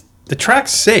it's just the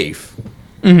track's safe.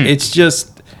 It's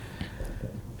just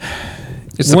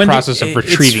the process of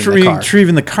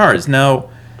retrieving the cars. Now,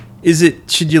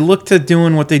 should you look to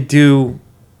doing what they do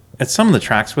at some of the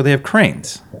tracks where they have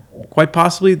cranes? Quite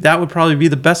possibly, that would probably be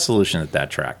the best solution at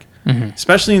that track,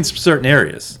 especially in certain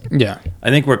areas. Yeah, I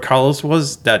think where Carlos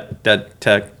was, that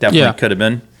definitely could have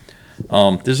been.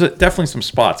 There's definitely some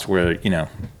spots where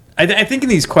I think in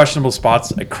these questionable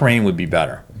spots, a crane would be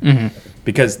better,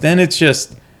 because then it's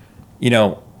just you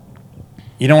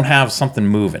don't have something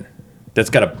moving that's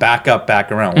got to back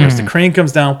around. Whereas the crane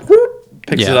comes down, whoop,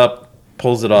 picks it up,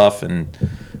 pulls it off, and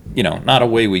not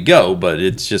away we go. But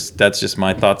that's just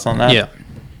my thoughts on that. Yeah.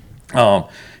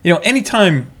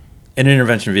 Anytime an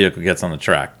intervention vehicle gets on the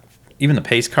track, even the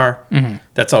pace car,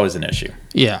 that's always an issue.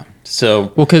 Yeah. So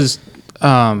because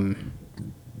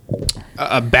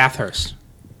Bathurst,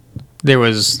 there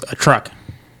was a truck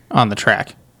on the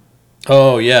track.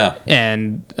 Oh yeah,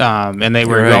 and they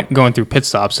were going through pit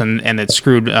stops, and it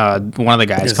screwed one of the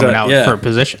guys coming out for a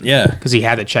position. Yeah, because he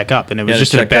had to check up, and it was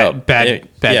just a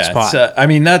bad spot. I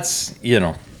mean, that's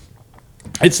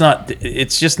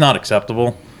it's just not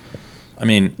acceptable. I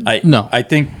mean, I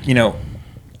think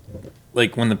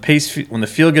like when the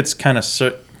field gets kind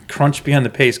of crunched behind the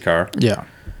pace car. Yeah.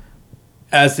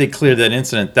 As they cleared that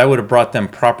incident, that would have brought them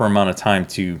proper amount of time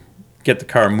to get the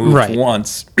car moved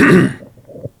once.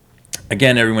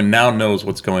 Again, everyone now knows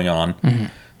what's going on.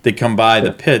 They come by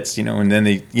the pits, and then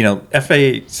they,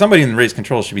 FAA, somebody in the race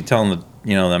control should be telling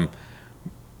them,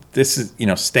 this is,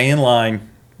 stay in line.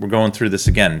 We're going through this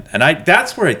again. And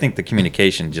that's where I think the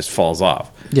communication just falls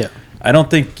off. Yeah. I don't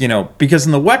think, because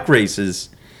in the WEC races,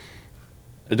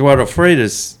 Eduardo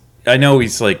Freitas, I know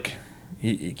he's like,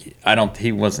 I don't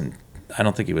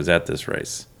think he was at this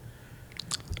race.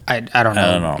 I don't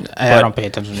know. I don't pay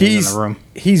attention to him in the room.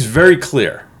 He's very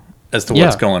clear as to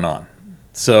what's going on.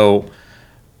 So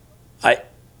I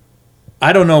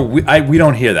don't know. We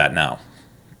don't hear that now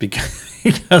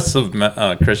because of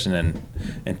Christian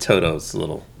and Toto's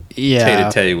little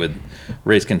tay-to-tay with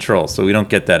race control. So we don't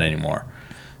get that anymore.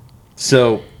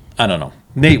 So I don't know.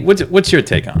 Nate, what's your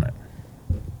take on it?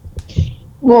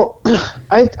 Well,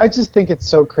 I just think it's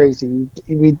so crazy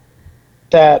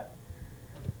that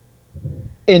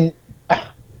in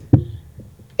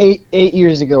 8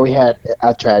 years ago we had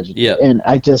a tragedy, and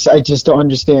I just don't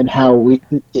understand how we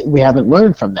haven't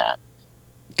learned from that.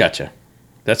 Gotcha.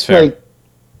 That's fair.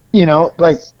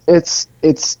 It's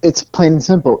plain and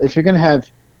simple. If you're gonna have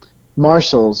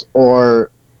marshals or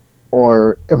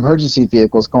emergency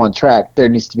vehicles go on track, there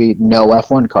needs to be no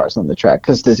F1 cars on the track,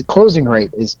 because the closing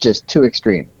rate is just too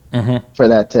extreme for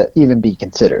that to even be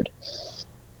considered.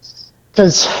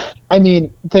 Because, I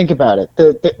mean, think about it.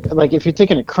 Like, if you're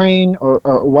taking a crane or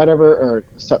whatever, or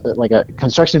like a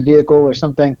construction vehicle or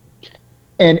something,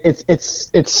 and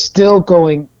it's still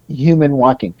going human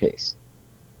walking pace,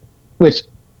 which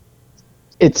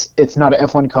it's not an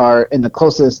F1 car, and the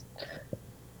closest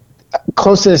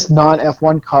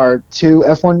non-F1 car to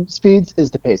F1 speeds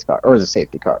is the pace car or the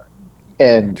safety car.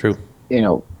 And true.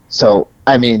 So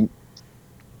I mean,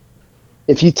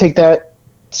 if you take that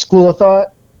school of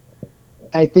thought,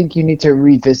 I think you need to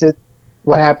revisit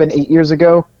what happened 8 years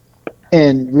ago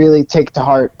and really take to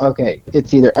heart, okay,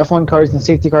 it's either F1 cars and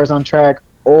safety cars on track,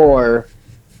 or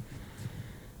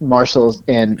marshals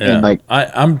and like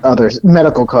other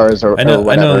medical cars or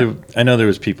whatever. I know there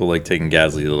was people like taking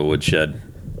Gasly to the woodshed,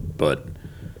 but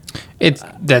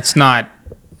that's not.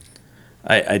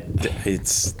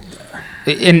 It's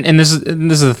and this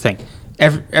is the thing.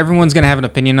 Everyone's gonna have an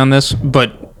opinion on this,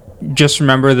 but just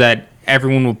remember that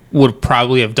everyone would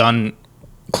probably have done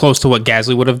close to what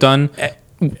Gasly would have done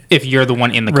if you're the one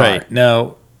in the car. Right.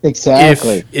 Now,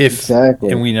 exactly.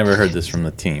 Exactly. And we never heard this from the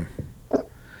team.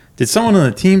 Did someone on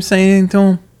the team say anything to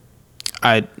him?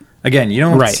 Again, you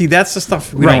don't see, that's the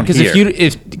stuff we don't hear.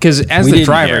 Because as the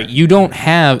driver, you don't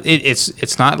have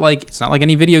it's not like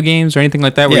any video games or anything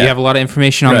like that where you have a lot of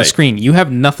information on the screen. You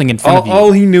have nothing in front of you.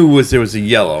 All he knew was there was a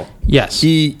yellow. Yes.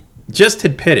 He just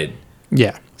had pitted.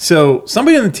 Yeah. So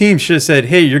somebody on the team should have said,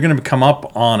 "Hey, you're going to come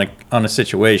up on a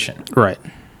situation." Right.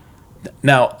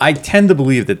 Now, I tend to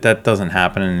believe that doesn't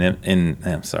happen in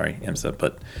IMSA,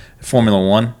 but Formula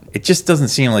One, it just doesn't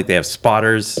seem like they have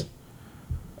spotters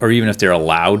or even if they're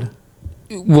allowed.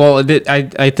 Well,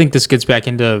 I think this gets back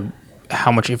into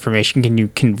how much information can you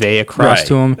convey across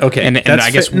to them. Okay, and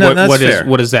I guess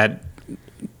what is that?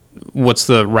 What's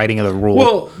the writing of the rule?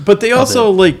 Well, but they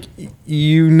also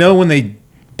when they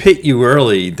pit you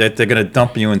early that they're going to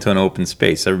dump you into an open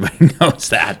space. Everybody knows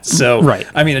that. So, right.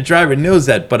 I mean, a driver knows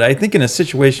that, but I think in a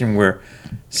situation where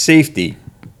safety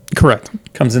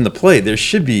comes into play, there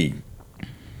should be.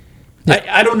 Yeah.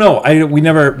 I don't know.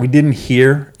 We didn't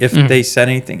hear if they said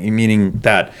anything, meaning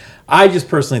that I just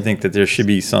personally think that there should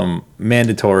be some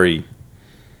mandatory,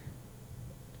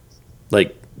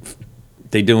 like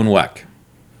they do in WEC.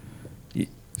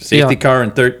 Safety car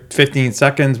in 15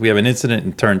 seconds. We have an incident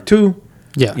in turn 2.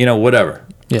 Yeah. Whatever.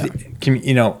 Yeah.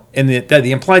 And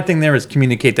the implied thing there is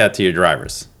communicate that to your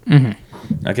drivers.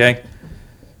 Mm-hmm. Okay.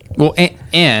 Well,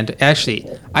 and actually,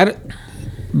 does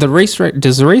the race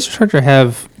director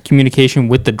have communication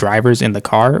with the drivers in the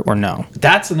car or no?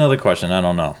 That's another question. I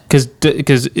don't know.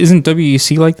 Because isn't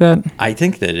WEC like that? I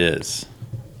think that is.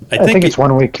 I think it's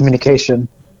one-way communication.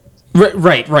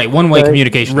 Right. One-way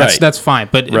communication. That's fine.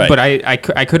 But I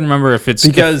couldn't remember if it's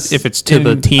to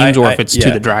the teams or if it's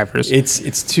to the drivers. It's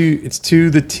to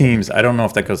the teams. I don't know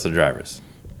if that goes to the drivers.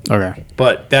 Okay.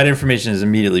 But that information is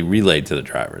immediately relayed to the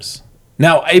drivers.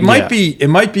 Now it might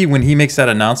be when he makes that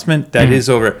announcement that is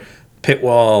over pit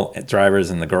wall drivers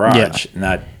in the garage,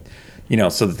 not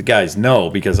so that the guys know,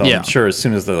 because I'm sure as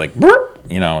soon as they're like,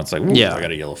 it's like, I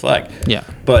got a yellow flag. Yeah.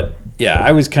 But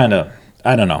I was kind of,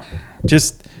 I don't know,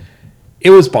 just. It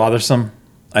was bothersome.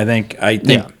 I think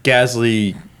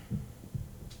Gasly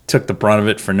took the brunt of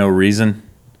it for no reason.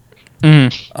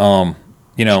 Mm-hmm.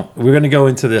 We're going to go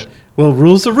into the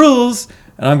rules are rules,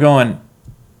 and I'm going.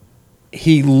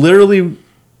 He literally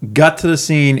got to the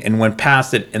scene and went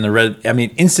past it in the red. I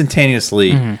mean,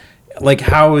 instantaneously. Mm-hmm. Like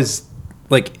how is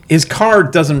his car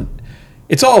doesn't?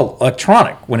 It's all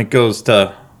electronic when it goes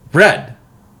to red.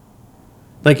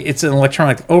 Like it's an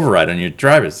electronic override on your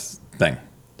driver's thing.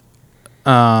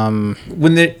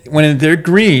 When they're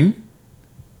green,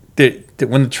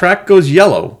 when the track goes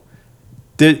yellow,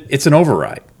 it's an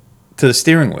override to the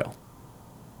steering wheel.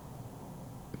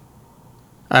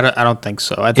 I don't think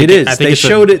so. It is. I think they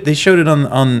showed it. They showed it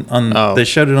They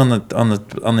showed it on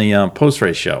the post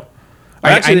race show.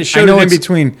 Actually, they showed it in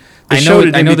between. I know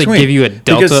they give you a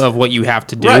delta of what you have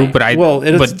to do, but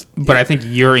I think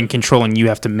you're in control and you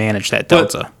have to manage that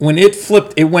delta. But when it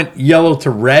flipped, it went yellow to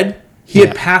red. He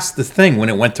had passed the thing when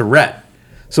it went to red.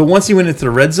 So once he went into the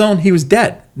red zone, he was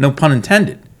dead. No pun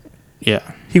intended.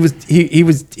 Yeah. He was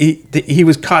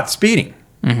caught speeding.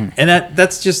 Mm-hmm. And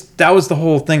that was the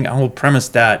whole thing, the whole premise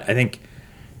that I think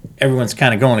everyone's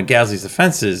kind of going to Gasly's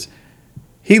defense is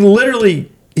he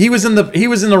was in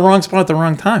the wrong spot at the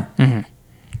wrong time. Mm-hmm.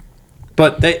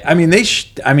 But I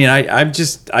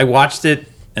watched it,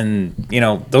 and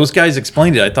those guys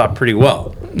explained it, I thought, pretty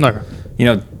well. Okay.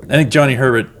 I think Johnny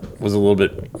Herbert was a little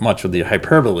bit much with the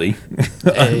hyperbole.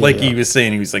 He was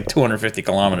saying he was like 250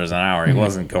 kilometers an hour. He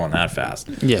wasn't going that fast.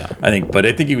 Yeah. I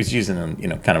think he was using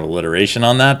kind of alliteration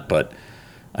on that. But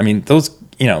I mean, those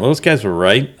guys were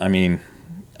right. I mean,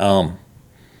 but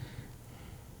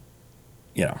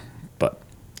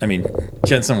I mean,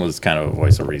 Jensen was kind of a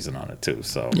voice of reason on it too.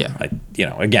 So yeah.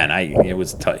 It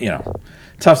was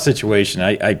tough situation.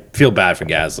 I feel bad for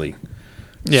Gasly.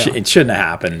 Yeah. It shouldn't have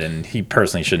happened, and he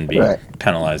personally shouldn't be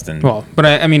penalized. But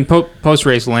I mean, post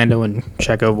race, Lando and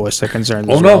Checo voiced their concerns.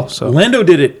 Oh, as no. Well, so. Lando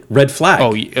did it red flag.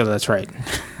 Oh, that's right.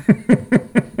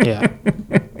 Yeah.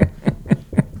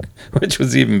 Which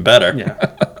was even better. Yeah.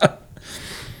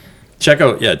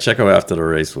 Checo after the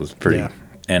race was pretty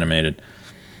animated.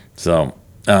 So,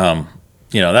 that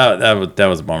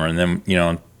was a bummer. And then,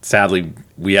 sadly,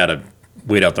 we had to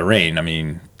wait out the rain. I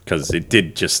mean, because it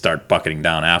did just start bucketing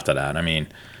down after that. I mean,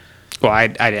 well,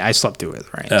 I slept through it,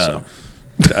 right? So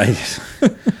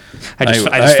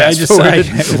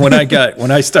when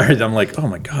I started, I'm like, oh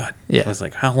my god. Yeah. I was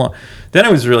like, how long? Then I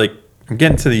was really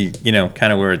getting to the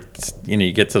kind of where it's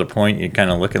you get to the point you're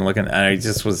kind of looking, and I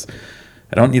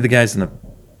don't need the guys in the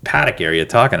paddock area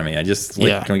talking to me. I just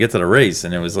can we get to the race?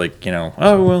 And it was like, oh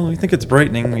well, we think it's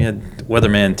brightening. We had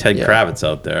weatherman Ted Kravitz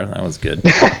out there. That was good.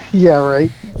 Yeah,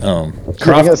 right.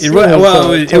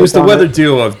 It was the weather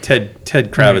duo of Ted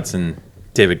Kravitz and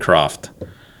David Croft.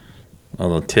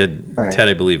 Although Ted,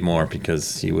 I believe more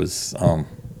because he was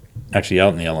actually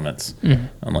out in the elements,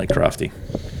 unlike Crofty.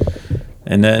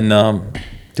 And then,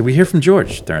 did we hear from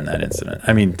George during that incident?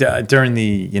 I mean, during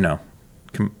the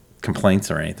complaints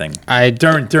or anything?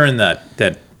 During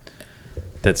that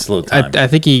that slow time? I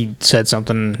think he said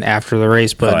something after the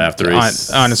race, but after the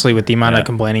race. Honestly, with the amount of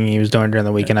complaining he was doing during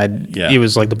the weekend, he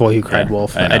was like the boy who cried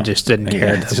wolf. I just didn't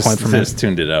care at the point from him. Just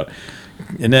tuned it out.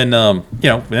 And then,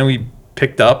 then we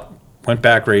picked up, went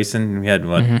back racing. We had,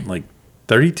 like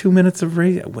 32 minutes of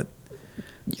race?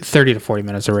 30 to 40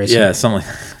 minutes of racing. Yeah, something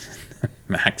like that.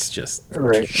 Max just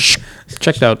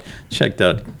checked out.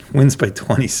 Wins by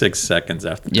 26 seconds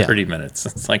after 30 minutes.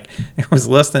 It's like it was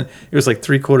like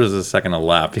 3/4 of a second a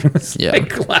lap. He was like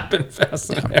clapping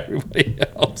faster than everybody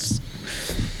else.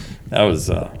 That was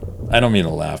I don't mean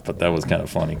to laugh, but that was kind of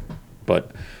funny.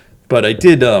 But I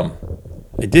did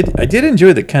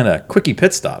enjoy the kind of quickie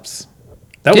pit stops.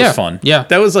 That was fun. Yeah.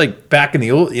 That was like back in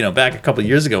the old, back a couple of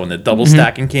years ago when the double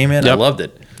stacking came in. I loved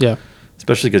it. Yeah.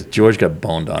 Especially because George got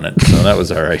boned on it, so that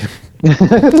was all right.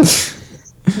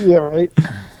 Yeah, right.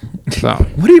 So,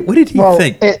 what did he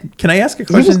think? Can I ask a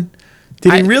question?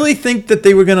 Did he really think that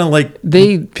they were gonna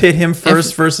they pit him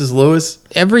first versus Lewis?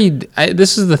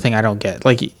 This is the thing I don't get.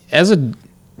 Like, do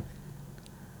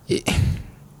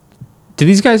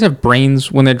these guys have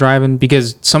brains when they're driving?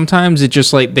 Because sometimes it's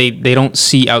just like they don't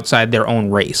see outside their own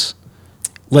race.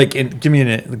 Like, give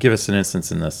us an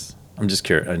instance in this. I'm just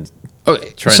curious.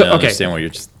 Trying to understand what you're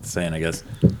saying, I guess.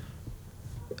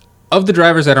 Of the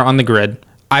drivers that are on the grid,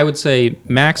 I would say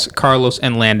Max, Carlos,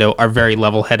 and Lando are very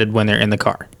level-headed when they're in the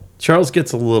car. Charles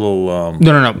gets a little...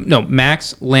 No.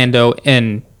 Max, Lando,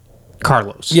 and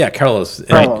Carlos. Yeah, Carlos.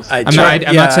 Right. I'm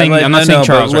not saying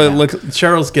Charles. Look,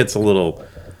 Charles gets a little...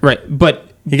 Right,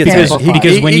 but he gets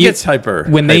when he gets hyper.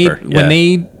 When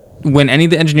any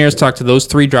of the engineers talk to those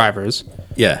three drivers,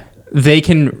 they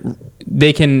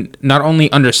can not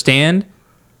only understand,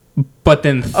 but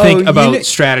then think about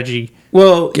strategy,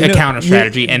 a counter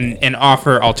strategy, and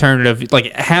offer alternative,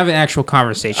 like have an actual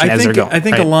conversation as they're going. I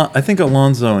think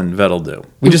Alonso and Vettel do.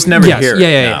 We just never hear it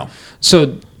now.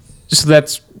 So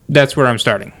that's where I'm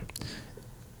starting.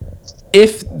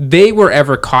 If they were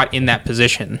ever caught in that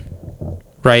position,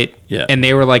 right? Yeah. And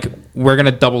they were like, we're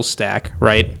gonna double stack,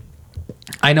 right?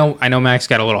 I know Max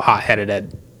got a little hot-headed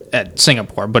at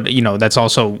Singapore, but that's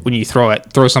also when you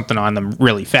throw something on them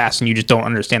really fast and you just don't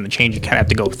understand the change, you kind of have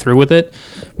to go through with it.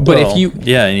 But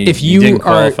if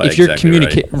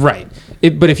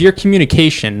your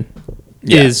communication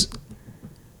is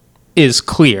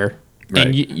clear, right,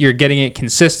 and you're getting it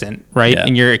consistent, right,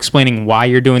 and you're explaining why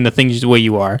you're doing the things the way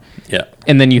you are,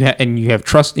 and then you have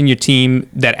trust in your team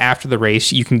that after the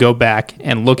race you can go back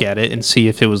and look at it and see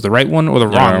if it was the right one or the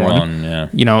wrong one.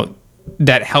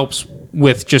 That helps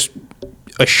with just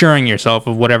assuring yourself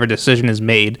of whatever decision is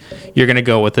made, you're going to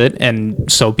go with it,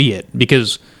 and so be it.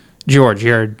 Because, George,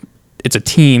 it's a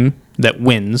team that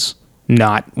wins,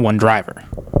 not one driver.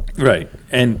 Right.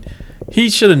 And he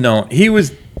should have known. He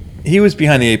was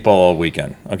behind the 8 ball all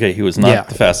weekend. Okay, he was not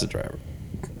the fastest driver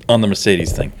on the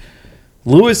Mercedes thing.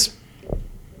 Lewis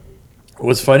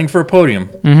was fighting for a podium.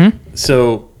 Mm-hmm.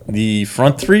 So the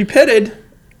front 3 pitted.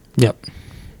 Yep.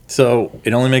 So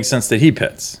it only makes sense that he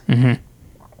pits. Mm-hmm.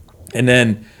 And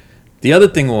then the other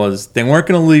thing was they weren't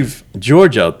going to leave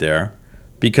George out there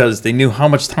because they knew how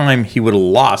much time he would have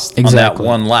lost on that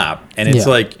one lap. And it's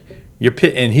like you're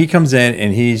and he comes in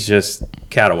and he's just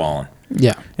caterwauling.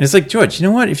 Yeah. And it's like, George, you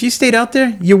know what? If you stayed out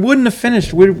there, you wouldn't have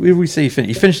finished. Where did we say you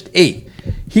finished? He finished 8th.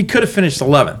 He could have finished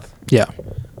 11th. Yeah.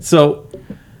 So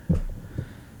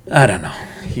I don't know.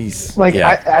 He's like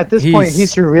at this point, he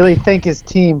should really thank his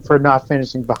team for not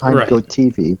finishing behind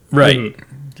GoTV. Right.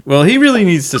 Mm-hmm. Well, he really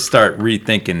needs to start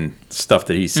rethinking stuff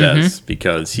that he says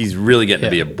because he's really getting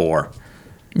to be a bore.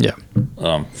 Yeah.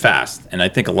 Fast. And I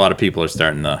think a lot of people are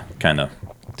starting to kind of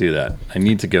do that. I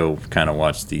need to go kind of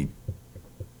watch the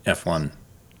F1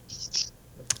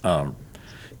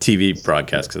 TV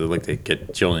broadcast because I'd like to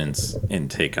get Julian's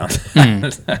intake on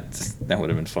that. That would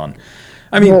have been fun.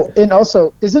 I mean, and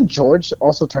also, isn't George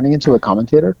also turning into a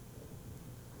commentator?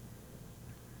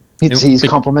 He's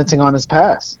complimenting on his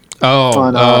pass.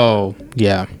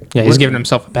 Yeah. He's giving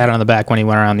himself a pat on the back when he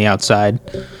went around the outside.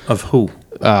 Of who?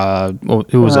 Who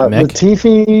was it? Mick?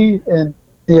 Latifi and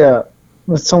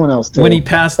with someone else too. When he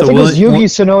passed Yuki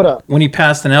Tsunoda. When he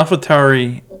passed an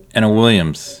AlphaTauri and a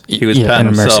Williams, he was patting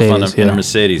himself on a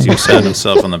Mercedes. He was patting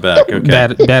himself on the back.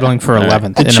 Okay. Battling for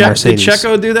 11th in a Mercedes. Did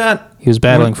Checo do that? He was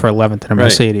battling for 11th in a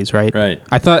Mercedes, right? Right.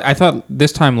 I thought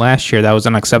this time last year that was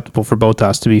unacceptable for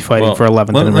Bottas to be fighting for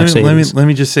 11th in a Mercedes. Let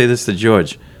me just say this to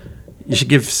George. You should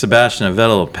give Sebastian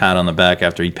Vettel a pat on the back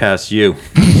after he passed you.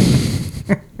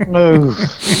 No.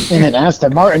 And then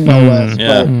Aston Martin, no less.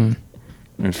 Yeah.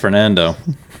 And Fernando.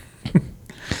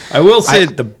 I will say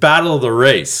the battle of the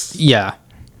race. Yeah.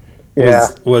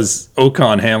 was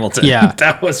Ocon Hamilton. Yeah,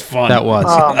 that was fun. That was.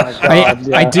 Oh my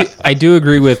God, I do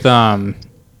agree with Button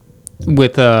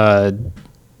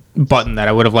that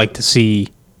I would have liked to see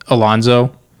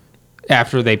Alonso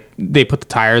after they put the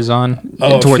tires on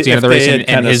towards the end of the race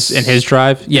and his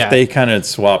drive. Yeah, they kind of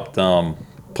swapped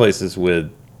places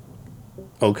with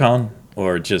Ocon,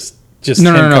 or just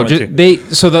no.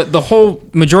 So the whole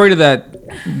majority of that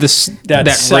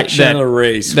section of the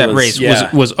race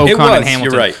was Ocon and Hamilton,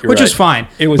 you're right, which was fine.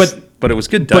 It was, but it was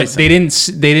good dicing.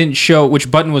 But they didn't show, which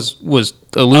Button was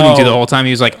alluding to the whole time.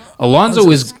 He was like, Alonso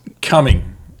is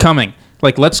coming.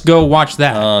 Like, let's go watch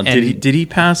that. Did he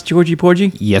pass Georgie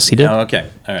Porgy? Yes, he did. Oh, okay,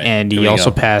 all right. And he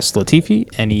also passed Latifi,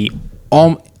 and he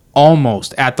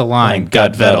almost at the line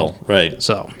got Vettel. Right.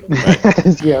 So,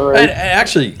 yeah, right.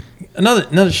 Actually,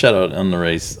 another shout out on the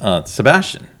race,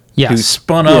 Sebastian. Yes. Who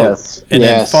spun out and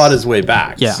then fought his way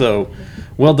back. Yeah. So,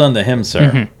 well done to him,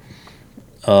 sir.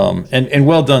 Mm-hmm. And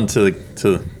well done to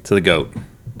the GOAT,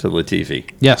 to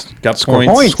Latifi. Yes. Got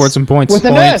points. Scored some points. With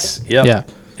an S. Yep. Yeah.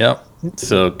 Yep.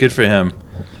 So good for him.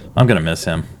 I'm gonna miss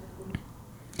him.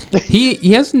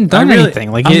 He hasn't done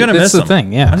anything. Like, I'm gonna miss the him.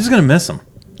 thing. Yeah. I'm just gonna miss him.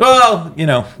 Well,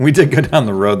 we did go down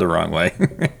the road the wrong way.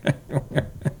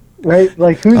 Right,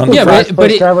 like who's the best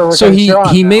driver? So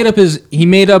he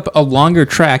made up a longer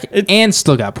track and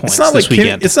still got points this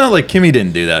weekend. It's not like Kimi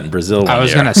didn't do that in Brazil. I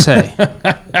was gonna say,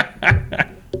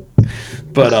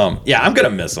 but I'm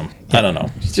gonna miss him. I don't know.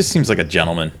 He just seems like a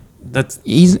gentleman.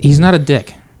 He's not a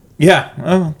dick. Yeah.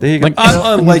 Oh, there you go.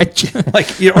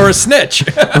 Or a snitch.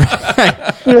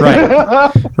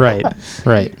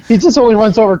 Right. He just only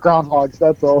runs over groundhogs.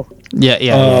 That's all. Yeah.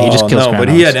 He just kills groundhogs. But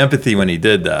he had empathy when he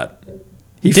did that.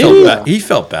 He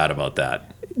felt bad about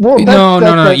that. Well,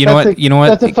 no. You know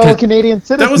what? That's a fellow Canadian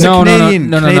citizen. That was a Canadian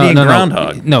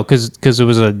groundhog. No, because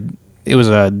it was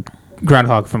a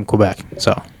groundhog from Quebec.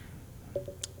 So,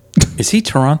 is he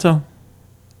Toronto?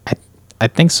 I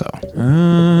think so.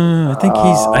 I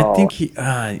think he.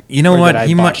 You know what?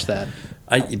 He might. That.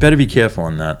 You better be careful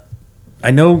on that.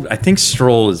 I think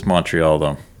Stroll is Montreal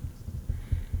though.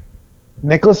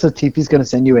 Nicholas Latifi's going to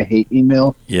send you a hate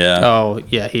email. Yeah. Oh,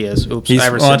 yeah, he is. Oops. He's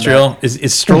from Montreal.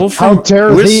 Is Stroll from?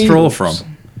 Where's Stroll from?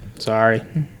 Sorry.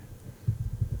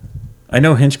 I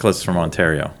know Hinchcliffe's from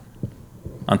Ontario,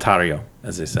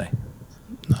 as they say.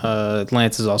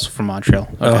 Lance is also from Montreal.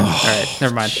 Okay. All right.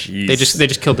 Never mind. Geez. They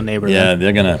just killed the neighbor. Yeah,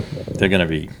 they're gonna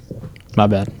be. My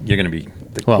bad. You're gonna be.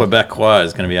 The Quebecois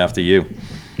is gonna be after you.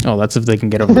 Oh, that's if they can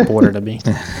get over the border to me.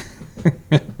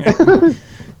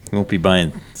 We won't be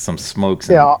buying some smokes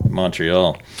in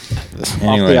Montreal. Anyways,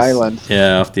 off the island.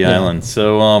 Yeah, off the island.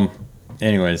 So,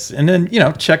 anyways, and then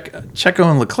Checo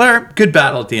and Leclerc, good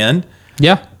battle at the end.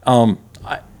 Yeah.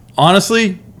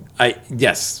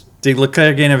 Yes. Did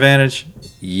Leclerc gain advantage?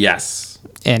 Yes.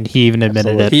 And he even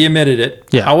admitted it. He admitted it.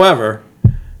 Yeah. However,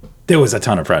 there was a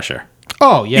ton of pressure.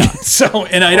 Oh yeah. So,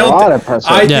 and I don't.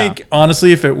 I think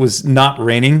honestly, if it was not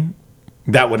raining,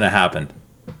 that wouldn't have happened.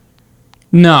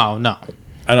 No.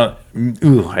 I don't.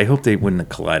 Ooh, I hope they wouldn't have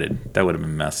collided. That would have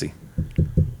been messy.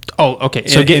 Oh, okay.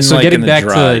 So getting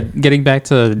back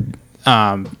to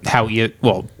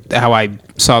how I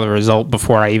saw the result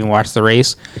before I even watched the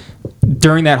race.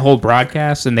 During that whole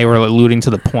broadcast, and they were alluding to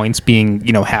the points being,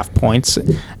 half points.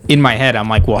 In my head, I'm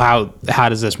like, well, how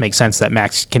does this make sense that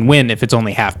Max can win if it's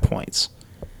only half points?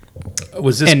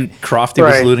 Was this Crofty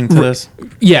was alluding to this?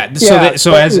 Yeah.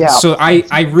 So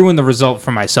I ruined the result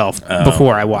for myself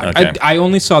before I watched. Okay. I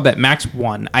only saw that Max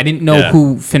won. I didn't know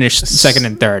who finished second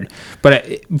and third.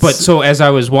 But so as I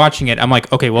was watching it, I'm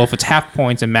like, okay, well, if it's half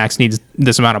points and Max needs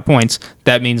this amount of points,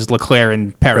 that means Leclerc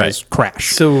and Perez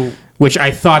crash. So. Which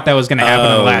I thought that was going to happen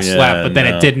in the last lap, but then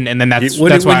it didn't, and then that's why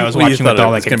I was watching with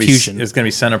all that confusion. It's going to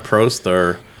be Senna Prost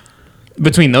or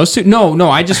between those two?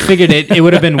 No. I just figured it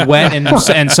would have been wet,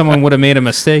 and someone would have made a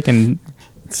mistake, and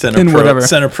Senna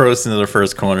Prost into the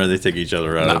first corner. They take each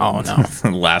other out.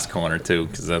 No. Last corner too,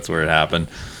 because that's where it happened.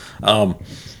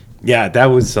 Yeah, that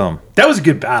was a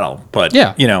good battle, but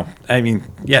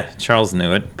Charles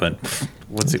knew it, but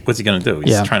what's he going to do?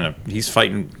 He's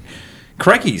fighting.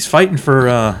 Crikey, he's fighting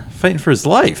for his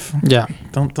life. Yeah.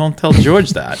 Don't tell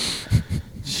George that.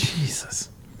 Jesus.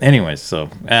 Anyways, so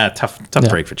tough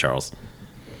break for Charles.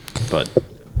 But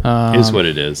it is what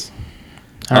it is.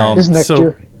 Next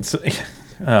year.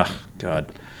 Oh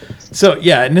God. So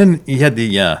yeah, and then you had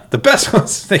the best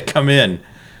ones. They come in,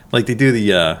 like they do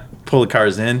the pull the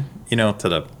cars in, to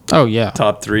the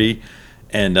top three,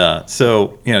 and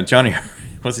Johnny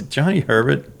was it Johnny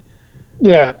Herbert?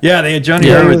 Yeah, they had Johnny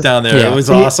Herbert down there. It was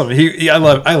awesome. I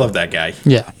love that guy.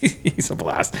 Yeah, he's a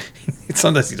blast.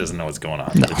 Sometimes he doesn't know what's going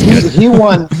on. No. He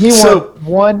won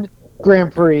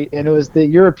Grand Prix, and it was the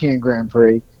European Grand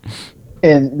Prix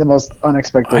in the most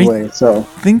unexpected way. So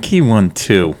I think he won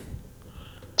 2.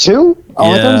 2?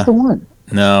 Oh, I thought it was the 1.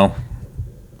 No.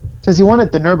 Because he won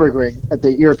at the Nürburgring at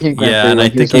the European Grand Prix. Yeah, and I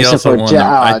think he also won.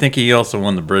 I think he also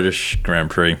won the British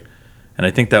Grand Prix, and I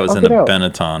think that was in a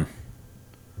Benetton.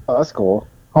 Oh, that's cool.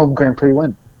 Home Grand Prix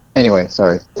win. Anyway,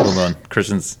 sorry. Hold on,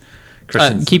 Christian's.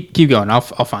 Keep going. I'll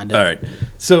find it. All right.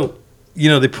 So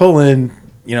they pull in.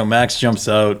 Max jumps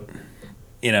out.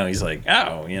 He's like,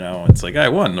 oh, it's like I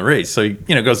won the race. So he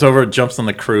goes over, jumps on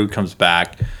the crew, comes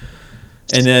back.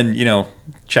 And then,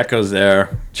 Checo's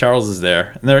there, Charles is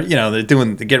there, and they're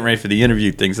getting ready for the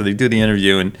interview thing. So they do the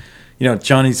interview, and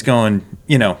Johnny's going,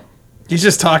 he's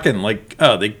just talking like,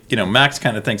 Max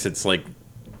kind of thinks it's like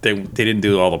they didn't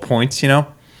do all the points, Yeah.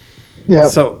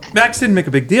 So Max didn't make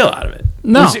a big deal out of it,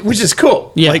 no, which is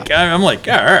cool. Yeah, like I'm like,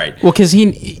 all right. Well, because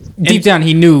deep down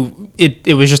he knew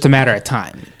it was just a matter of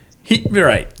time.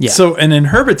 Right. Yeah. So and then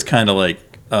Herbert's kind of like,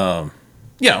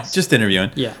 just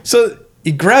interviewing. Yeah. So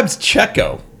he grabs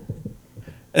Checo.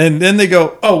 And then they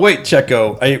go, oh, wait,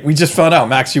 Checo, we just found out,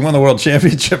 Max, you won the world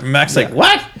championship. And Max like,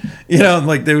 what?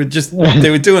 Like they were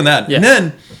doing that. Yeah. And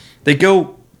then they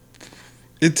go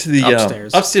into the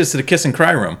upstairs to the kiss and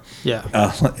cry room. Yeah.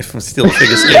 If we steal the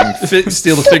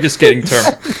figure skating term.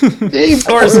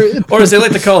 or as they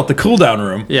like to call it, the cool down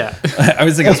room. Yeah. I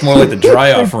always think it's more like the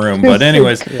dry off room. But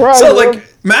anyways, so like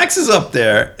Max is up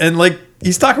there and like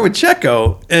he's talking with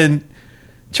Checo and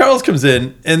Charles comes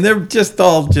in, and they're just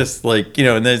all just like,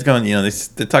 and they're going,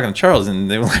 they're talking to Charles,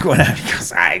 and they were like, what happened? He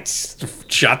goes, I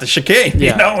shot the chicane,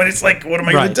 and it's like, what am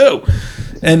I going to do?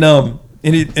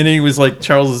 And he was like,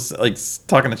 Charles is like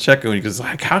talking to Checo, and he goes,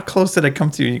 like, how close did I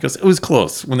come to you? And he goes, it was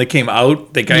close. When they came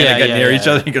out, they kind of got near each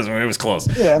other. He goes, well, it was close.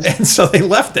 Yeah. And so they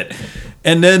left it.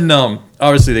 And then,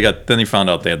 obviously, they found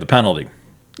out they had the penalty.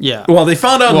 Yeah. Well, they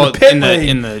found out in the pit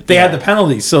lane they had the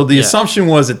penalty. So the assumption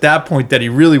was at that point that he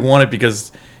really won it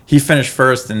because he finished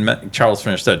first and Charles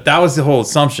finished third. That was the whole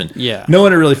assumption. Yeah. No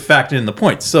one had really factored in the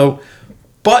points. So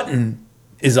Button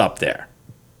is up there.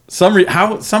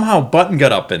 Somehow Button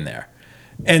got up in there.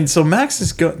 And so Max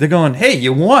is they're going, hey,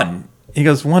 you won. He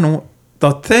goes, won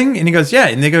the thing? And he goes, yeah.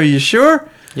 And they go, you sure?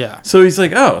 Yeah. So he's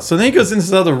like, oh. So then he goes into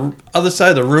the other side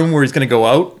of the room where he's going to go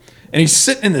out. And he's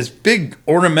sitting in this big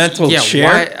ornamental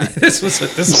chair. This was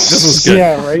good.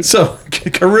 Yeah, right. So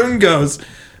Karun goes,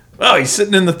 oh, he's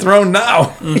sitting in the throne now.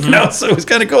 Mm-hmm. So it was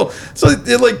kind of cool. So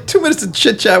they had like 2 minutes of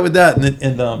chit chat with that,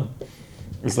 and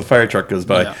as the fire truck goes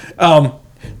by,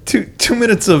 2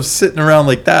 minutes of sitting around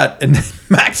like that, and then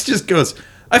Max just goes,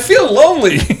 I feel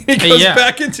lonely. He goes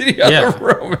back into the other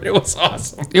room, and it was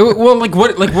awesome.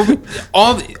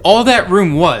 All that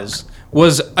room was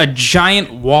a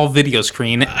giant wall video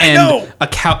screen and a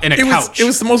couch. It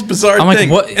was the most bizarre thing. Like,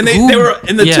 what? And they were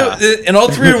in and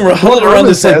all three of them were huddled around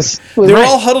this. They were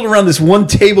all huddled around this one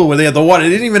table where they had the water. They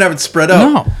didn't even have it spread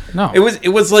out. No. It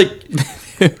was like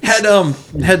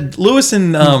had Lewis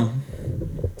and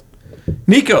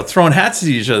Nico thrown hats at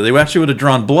each other, they actually would have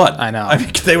drawn blood. I know. I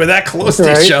mean, they were that close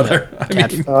to each other.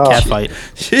 Cat fight.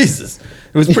 Jesus.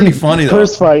 It was pretty funny, though.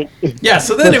 First fight. Yeah,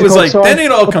 so then it was like, then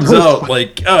it all comes out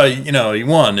like, oh, he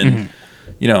won. And,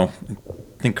 I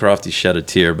think Crofty shed a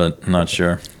tear, but I'm not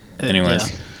sure.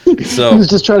 Anyways. So he was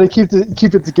just trying to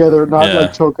keep it together, not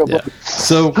like choke up. Yeah.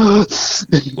 So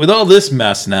with all this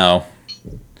mess now,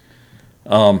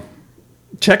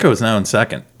 Checo is now in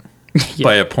second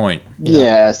by a point.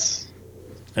 Yes.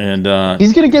 And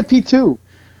he's gonna get P2.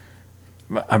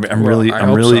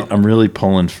 I'm really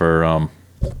pulling for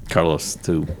Carlos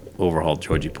to overhaul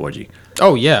Georgie Porgy.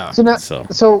 Oh yeah. So now,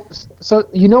 so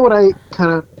you know what I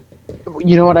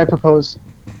propose?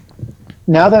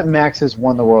 Now that Max has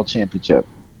won the world championship,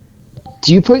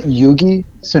 do you put Yuki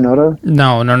Tsunoda?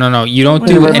 No. You don't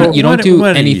do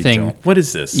anything. What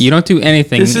is this? You don't do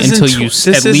anything until you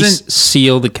at least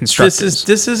seal the constructors.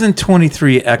 This isn't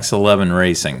 23X11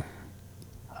 racing.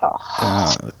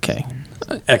 Okay.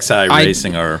 XI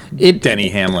Racing or Denny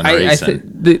Hamlin Racing.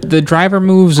 The driver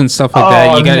moves and stuff like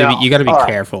that. You gotta be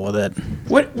careful with it.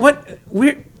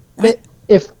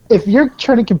 If you're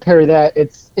trying to compare that,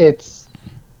 it's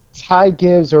Ty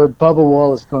Gibbs or Bubba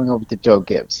Wallace going over to Joe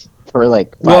Gibbs for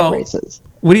like 5 races.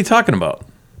 What are you talking about?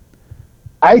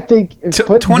 I think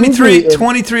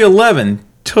 2311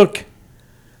 took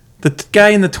the guy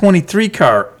in the 23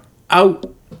 car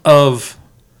out of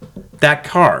that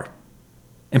car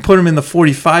and put him in the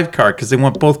 45 car because they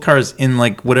want both cars in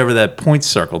like whatever that point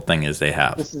circle thing is they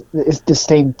have. It's the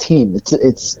same team.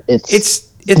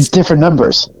 It's different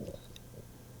numbers.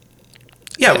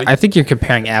 Yeah, I think you're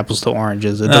comparing apples to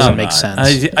oranges. It doesn't make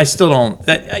sense. I still don't.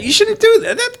 You shouldn't do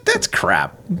that. That's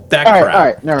crap. All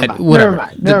right.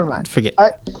 Never mind. Forget.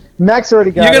 Max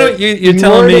already got You're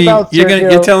telling me.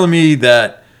 You're telling me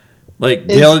that. Like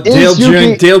Dale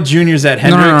Jr.'s at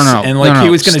Hendricks, and he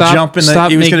was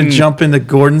going to jump in the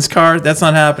Gordon's car. That's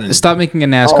not happening. Stop making a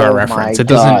NASCAR reference. It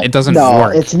doesn't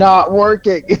work. It's not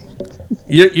working.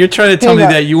 You're trying to tell me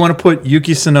that you want to put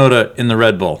Yuki Tsunoda in the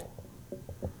Red Bull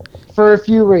for a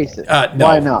few races. No,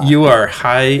 why not? You are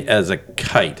high as a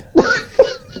kite.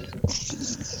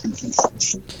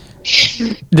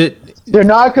 They're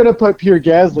not going to put Pierre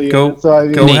Gasly in it. So I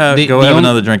mean, have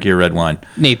another drink of your red wine.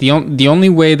 Nate, the only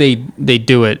way they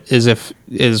do it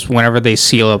is whenever they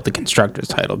seal up the constructors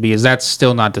title, because that's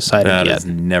still not decided yet. That is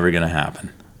never going to happen.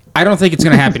 I don't think it's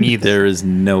going to happen either. There is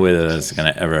no way that that's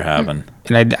going to ever happen.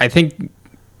 And I think,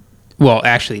 well,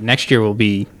 actually, next year will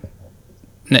be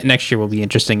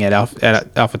interesting at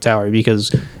AlphaTauri,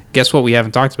 because guess what we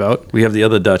haven't talked about? We have the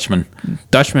other Dutchman.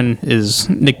 Is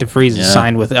Nick de Vries is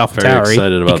signed with AlphaTauri. Very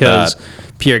excited about because that.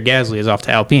 Pierre Gasly is off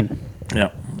to Alpine.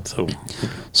 Yeah. So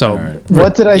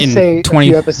what did I say a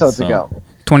few episodes ago?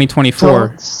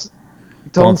 2024.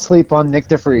 Don't sleep on Nick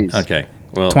de Vries. Okay.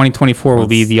 Well, 2024 will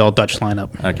be the all Dutch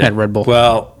lineup at Red Bull.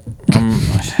 Well, I'm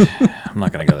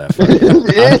not going to go that far.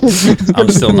 I'm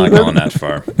still not going that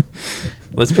far.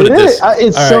 Let's put it this. All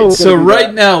right. So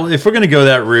right now, if we're going to go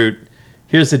that route,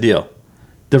 here's the deal.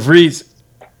 De Vries,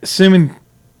 assuming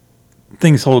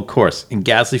things hold course, and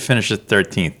Gasly finishes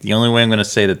 13th, the only way I'm going to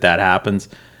say that happens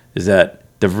is that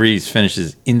De Vries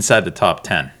finishes inside the top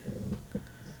 10.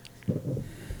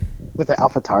 With the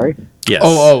AlphaTauri? Yes.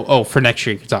 Oh, for next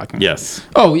year you're talking. Yes.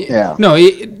 Oh, yeah. No,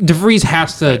 De Vries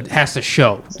has to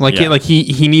show.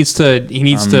 He needs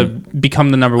to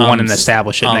become the number one and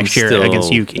establish it next year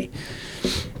against Yuki.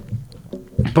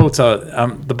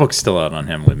 The book's still out on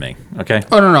him with me. Okay.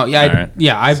 Oh no.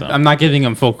 I'm not giving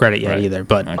him full credit yet either.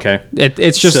 But okay,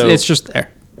 it's just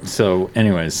there. So,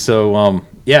 anyways, so I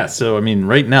mean,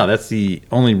 right now that's the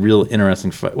only real interesting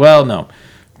fight. Well, no,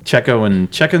 Checo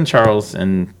and Charles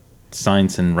and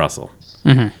Sainz and Russell.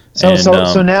 Mm-hmm.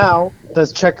 So now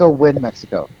does Checo win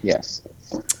Mexico? Yes.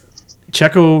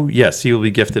 Checo, yes, he will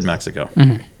be gifted Mexico.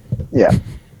 Mm-hmm. Yeah.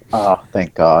 Oh,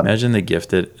 thank God. Imagine they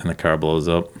gift it and the car blows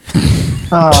up.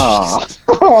 Oh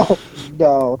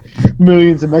no!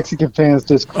 Millions of Mexican fans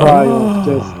just crying.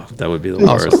 That would be the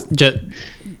worst.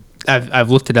 I've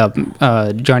looked it up.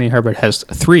 Johnny Herbert has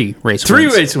 3 race wins. 3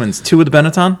 race wins. 2 with the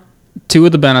Benetton. 2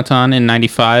 with the Benetton in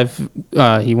 '95. He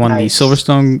won the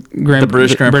Silverstone the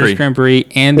British Grand Prix,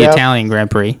 and the Italian Grand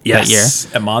Prix that year.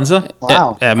 At Monza.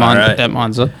 Wow. At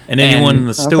Monza. And then he won in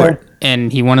the Stewart. Okay.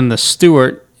 And he won in the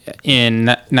Stewart in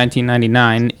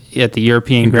 1999 at the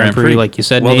European Grand Prix, like you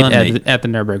said, Nate, at the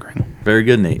Nürburgring. Very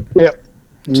good, Nate. Yep.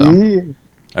 So,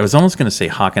 I was almost going to say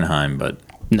Hockenheim, but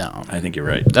no, I think you're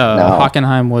right.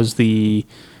 Hockenheim was the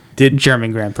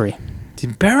German Grand Prix.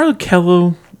 Did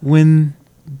Barrichello win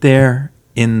there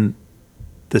in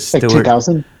the Stewart?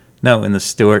 2000? No, in the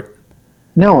Stewart.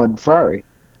 No, in Ferrari.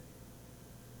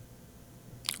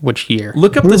 Which year?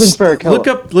 Look up Look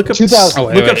up 2000.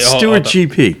 Look up Stewart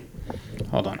GP.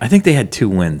 Hold on. I think they had 2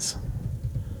 wins.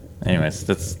 Anyways.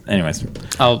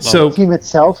 Team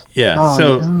itself. Yeah.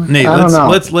 Nate,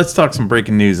 let's talk some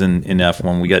breaking news in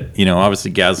F1. We got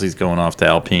obviously Gasly's going off to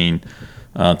Alpine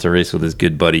to race with his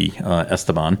good buddy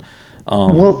Esteban.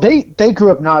 Well, they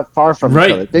grew up not far from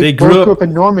each other. They grew up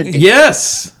in Normandy.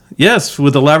 Yes,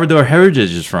 where the Labrador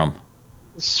heritage is from.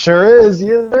 Sure is,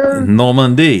 yeah.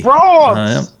 Normandy.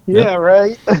 France. Yeah,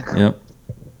 right. Yep.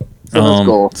 So that's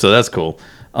cool. So that's cool.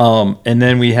 And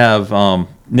then we have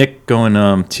Nick going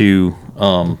to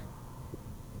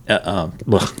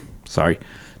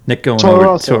Nick going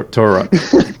over to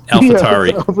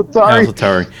AlphaTauri.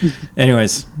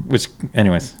 Anyways,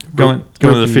 going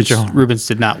to the future. Rubens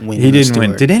did not win. He didn't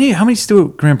win. How many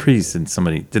Stewart Grand Prix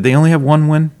did they only have 1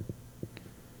 win?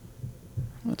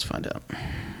 Let's find out.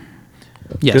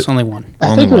 Yes, only 1.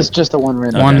 I think it was just a 1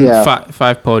 win. 5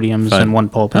 podiums and 1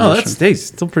 pole position. Oh, that's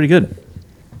still pretty good.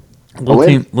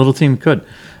 Little team could.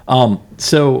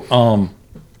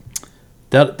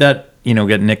 That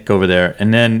get Nick over there,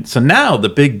 and then now the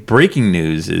big breaking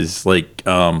news is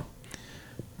that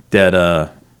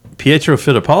Pietro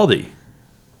Fittipaldi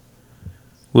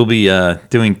will be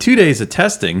doing 2 days of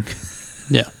testing.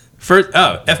 Yeah.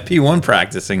 FP1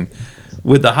 practicing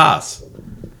with the Haas.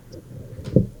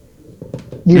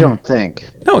 You don't think?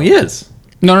 No, he is.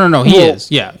 No. He is.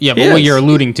 Yeah. But what you're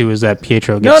alluding to is that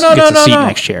Pietro gets a seat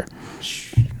next year.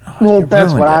 Well,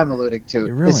 that's what I'm alluding to.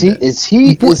 Is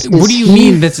he? What do you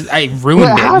mean? I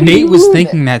ruined it. Nate was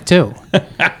thinking that too.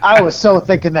 I was so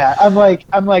thinking that. I'm like,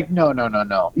 no.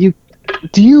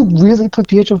 Do you really put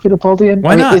Pietro Fittipaldi in?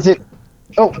 Why not? Is it?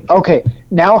 Oh, okay.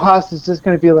 Now Haas is just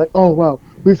going to be like, oh wow,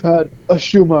 we've had a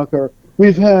Schumacher,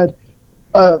 we've had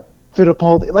a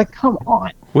Fittipaldi. Like, come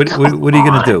on. What are you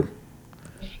going to do?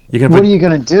 What are you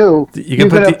going to do? You're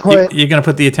going to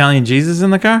put the Italian Jesus in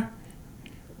the car?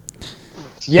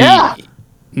 Yeah.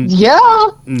 Yeah.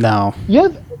 No. Yeah.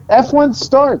 F1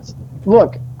 starts.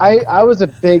 Look, I was a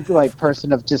big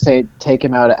person of just say take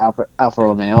him out of Alfa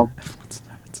Romeo.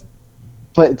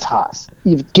 But it's Haas.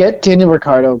 You get Daniel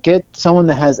Ricciardo, get someone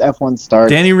that has F1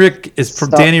 starts. Danny Rick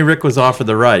was offered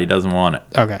the ride. He doesn't want it.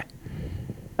 Okay.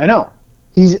 I know.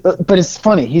 But it's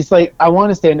funny. He's like, I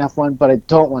want to stay in F1, but I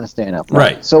don't want to stay in F1.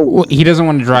 Right. So he doesn't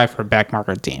want to drive for a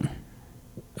backmarker team.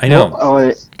 I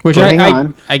know. Which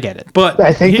I get it. But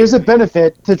I think there's a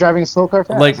benefit to driving a slow car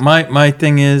fast. Like my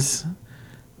thing is,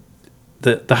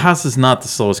 the Haas is not the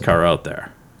slowest car out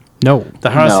there. No.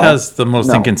 The Haas has the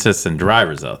most inconsistent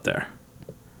drivers out there.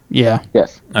 Yeah.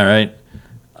 Yes. All right.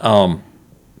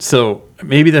 So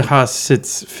maybe the Haas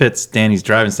fits Danny's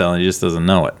driving style and he just doesn't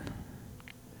know it.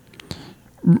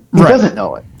 He doesn't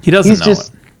know it. He doesn't know it.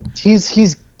 He's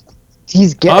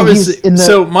getting. Obviously, he's in the,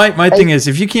 so my thing is,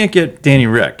 if you can't get Danny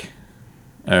Rick,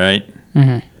 all right,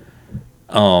 I'm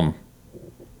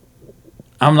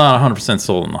not 100%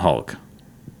 sold on the Hulk.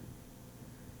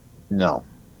 No.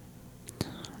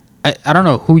 I don't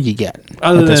know who you get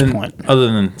at this point. Other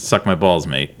than suck my balls,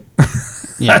 mate.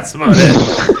 Yeah. That's about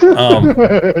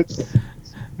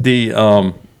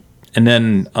it. And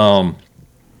then I'm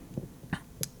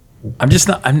just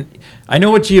not. I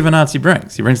know what Giovinazzi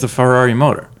brings. He brings the Ferrari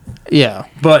motor. Yeah,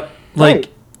 but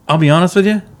I'll be honest with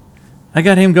you. I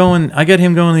got him going. The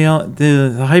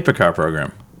hypercar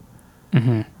program.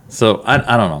 Mm-hmm. So I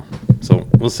don't know. So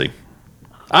we'll see.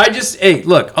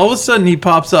 Look. All of a sudden he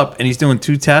pops up and he's doing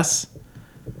 2 tests,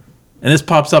 and this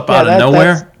pops up out of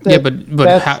nowhere.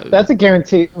 That's a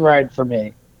guaranteed ride for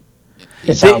me.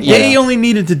 They only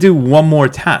needed to do one more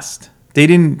test. They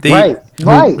didn't. Right.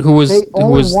 Who was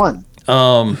one?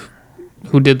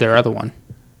 Who did their other one?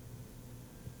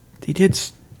 They did.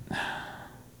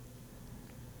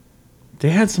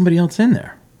 They had somebody else in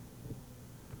there.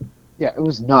 Yeah, it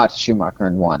was not Schumacher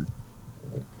in 1.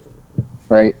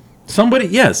 Right. Somebody.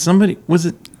 Was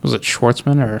it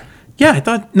Schwartzman or? Yeah, I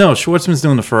thought Schwartzman's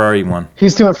doing the Ferrari one.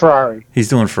 He's doing Ferrari. Who's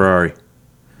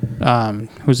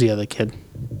the other kid?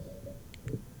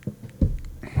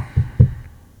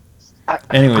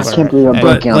 Anyways, I can't believe I'm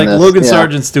blanking on this. Logan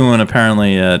Sargent's doing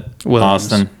apparently at Williams.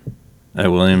 Austin,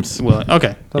 at Williams.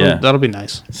 Okay, that'll be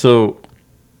nice. So,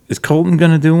 is Colton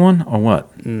gonna do one or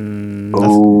what?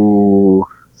 Oh,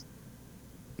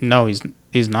 no,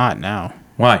 he's not now.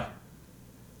 Why?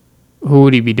 Who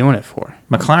would he be doing it for?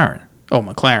 McLaren. Oh,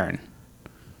 McLaren.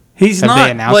 Have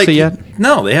they announced it yet?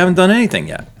 No, they haven't done anything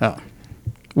yet. Oh.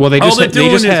 Well, all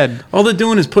they're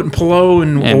doing is putting Palou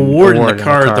and Ward in the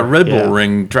car at the Red Bull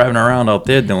ring, driving around out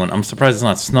there doing. I'm surprised it's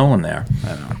not snowing there. I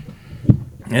don't know.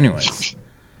 Anyways,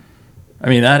 I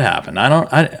mean that happened.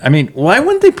 I mean, why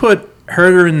wouldn't they put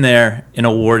Herder in there in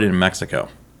a Ward in Mexico?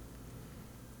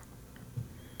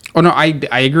 Oh no, I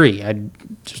agree. I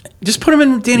just put him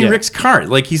in Danny Rick's car.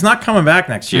 Like he's not coming back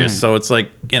next year, so it's like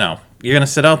you're gonna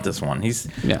sit out this one.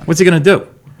 What's he gonna do?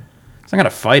 He's not gonna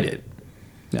fight it.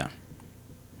 Yeah.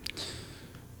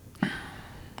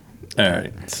 All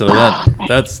right, so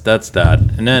that's that,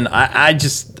 and then I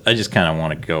just kind of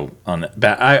want to go on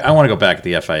that. I want to go back to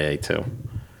the FIA too.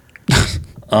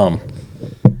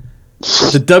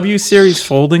 The W Series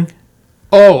folding.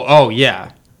 Oh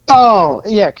yeah. Oh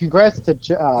yeah! Congrats to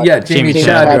Jamie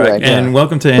Chadwick, and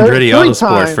welcome to Andretti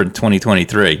Autosport for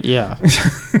 2023. Yeah.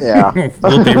 Yeah.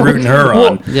 We'll be rooting her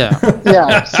on. Yeah.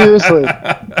 Yeah. Seriously.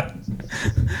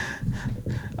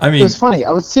 I mean, it was funny.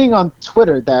 I was seeing on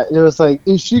Twitter that it was like,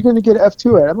 is she going to get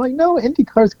F2 I'm like, no,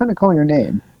 IndyCar's kind of calling her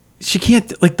name. She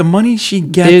can't, the money she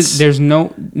gets. There's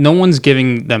no one's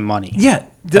giving them money. Yeah.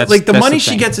 The money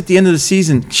she gets at the end of the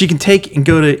season, she can take and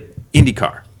go to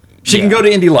IndyCar. She can go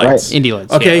to Indy Lights. Right. Indy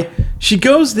Lights. Okay. Yeah. She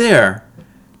goes there,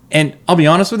 and I'll be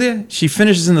honest with you, she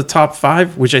finishes in the top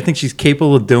 5, which I think she's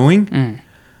capable of doing.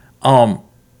 Hell,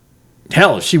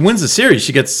 if she wins the series,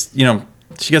 she gets,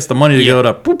 she gets the money to go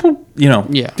to,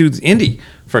 do Indy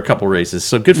for a couple races.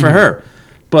 So good for her.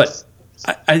 But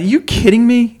are you kidding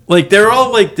me? Like they're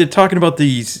all they're talking about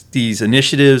these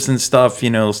initiatives and stuff.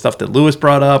 Stuff that Lewis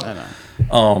brought up. I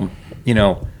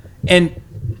know. And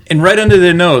right under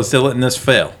their nose, they're letting this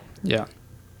fail. Yeah.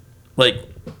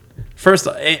 First,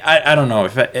 I don't know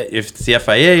if it's the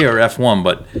FIA or F1,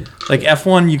 but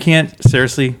F1, you can't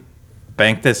seriously.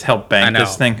 bank this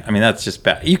thing. I mean, that's just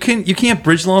bad. You can't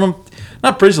bridge loan them.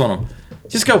 Not bridge loan them.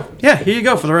 Just go, yeah, here you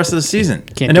go for the rest of the season.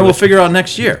 And then we'll figure out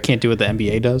next year. Can't do what the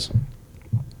NBA does?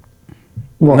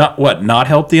 Not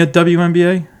help the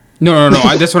WNBA? No.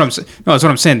 That's what I'm saying. No, that's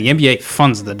what I'm saying. The NBA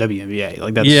funds the WNBA.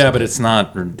 Like that's. Yeah, but it's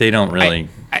not. They don't really.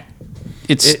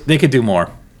 They could do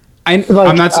more. I'm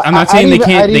not saying they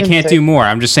can't do more.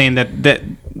 I'm just saying that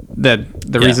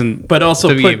the reason. But also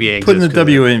WNBA putting the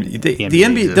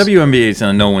WNBA is in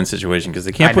a no-win situation because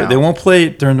they won't play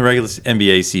it during the regular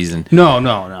NBA season. No.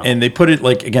 And they put it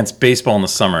like against baseball in the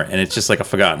summer, and it's just like a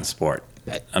forgotten sport.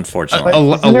 Unfortunately, a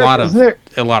lot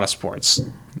of sports.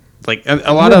 Like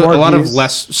a lot of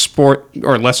less sport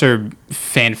or lesser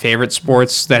fan favorite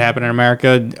sports that happen in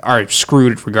America are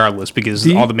screwed regardless because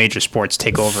all the major sports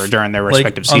take over during their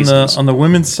respective seasons. On the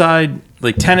women's side,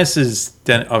 like tennis is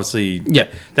then obviously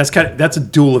that's a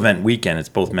dual event weekend. It's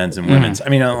both men's and women's. I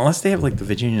mean, unless they have like the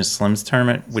Virginia Slims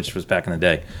tournament, which was back in the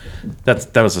day,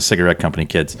 that was a cigarette company,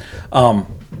 kids. It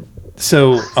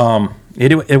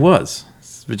was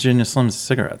Virginia Slims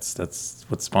cigarettes. That's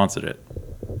what sponsored it.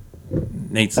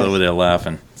 Nate's over there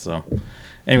laughing. So,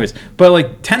 anyways, but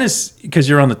like tennis, because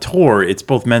you're on the tour, it's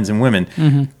both men's and women.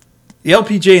 Mm-hmm. The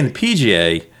LPGA and the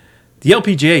PGA, the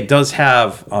LPGA does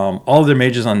have all of their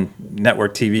majors on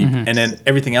network TV, and then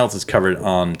everything else is covered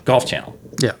on Golf Channel.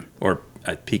 Yeah, or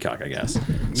at Peacock, I guess.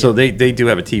 So they do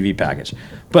have a TV package.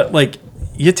 But like,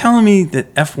 you're telling me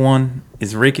that F1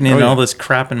 is raking in all this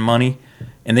crap and money,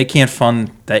 and they can't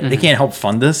fund that? They can't help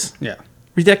fund this? Yeah,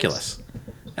 ridiculous.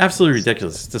 Absolutely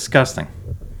ridiculous. It's disgusting.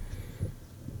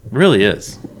 It really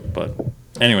is. But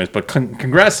anyways,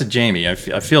 congrats to Jamie. I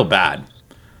feel bad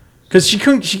because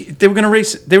they were going to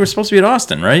race. They were supposed to be at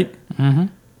Austin, right? Mm-hmm.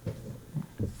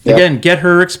 Yep. Again, get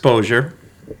her exposure.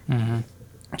 Mm-hmm.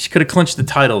 She could have clinched the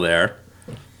title there.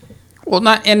 Well,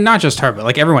 not just her, but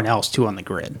like everyone else too on the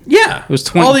grid. Yeah, it was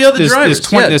 20, all the other drivers.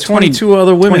 There's 22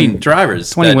 other women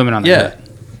drivers. 20 women on the grid.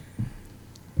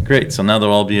 Great. So now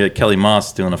they'll all be at Kelly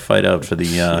Moss doing a fight out for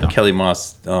the Kelly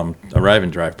Moss Arrive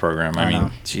and Drive program. I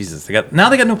mean, Jesus, they got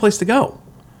no place to go.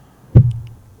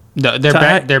 No, they're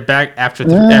back. They're back after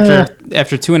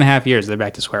 2.5 years. They're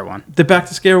back to square one. They're back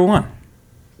to square one.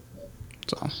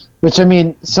 So, which I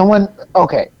mean, I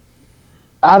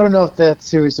don't know if that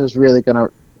series was really going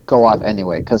to go off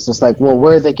anyway because it's like, well,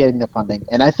 where are they getting the funding?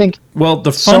 And I think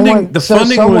the funding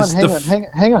was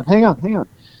hang on.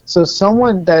 So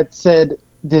someone that said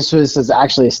this was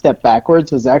actually a step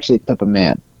backwards was actually Pippa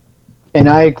Mann, and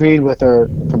I agreed with her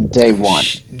from day one.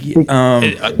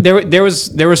 There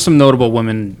was some notable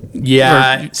women,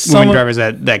 women drivers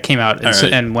that came out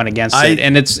and went against it,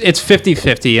 and it's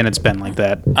 50-50, and it's been like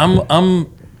that.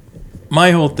 My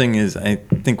whole thing is, I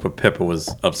think what Pippa was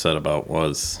upset about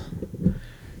was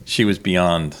she was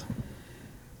beyond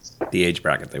the age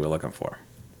bracket they were looking for.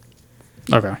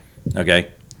 Okay.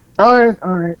 All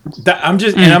right.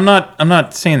 And I'm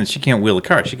not saying that she can't wheel a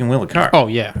car. She can wheel a car. Oh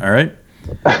yeah. All right.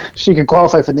 She can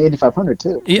qualify for the 8,500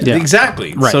 too. Yeah.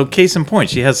 Exactly. Right. So case in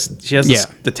point, she has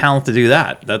the talent to do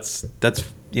that. That's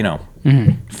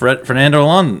Fernando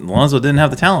Alonso didn't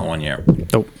have the talent one year.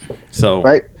 Nope. So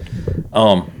right.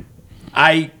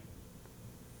 I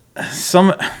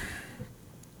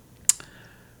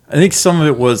think some of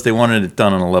it was they wanted it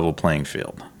done on a level playing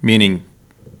field, meaning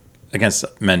against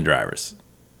men drivers.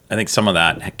 I think some of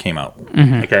that came out.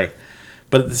 Mm-hmm. Okay.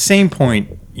 But at the same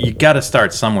point, you got to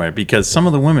start somewhere because some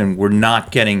of the women were not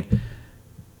getting,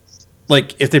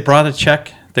 like, if they brought a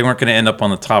check, they weren't going to end up on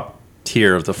the top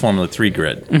tier of the Formula 3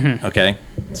 grid. Mm-hmm. Okay.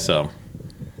 So,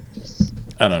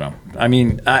 I don't know. I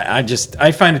mean, I just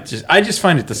find it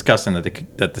disgusting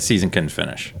that the season couldn't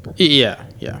finish. Yeah.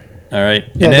 All right.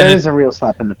 Yeah, and that is a real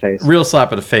slap in the face. Real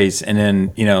slap in the face. And then,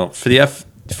 for the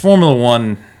Formula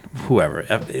 1, whoever,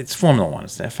 it's Formula 1.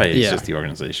 It's the FIA. It's just the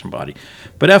organization body.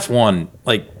 But F1,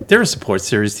 like, they're a support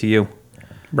series to you.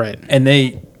 Right. And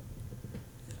they,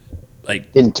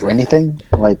 like... Didn't do anything?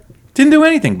 Didn't do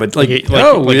anything, but,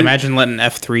 imagine letting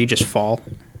F3 just fall.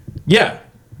 Yeah,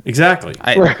 exactly.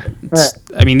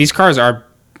 I mean, these cars are...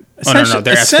 They're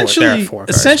F4.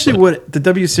 Essentially, what the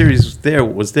W Series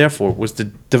was there for was to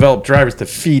develop drivers to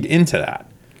feed into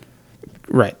that.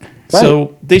 Right.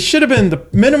 So they should have been, the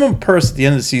minimum purse at the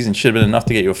end of the season should have been enough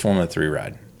to get you a Formula 3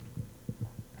 ride.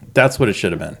 That's what it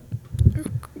should have been.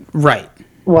 Right.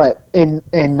 What? And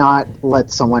not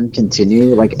let someone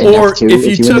continue like or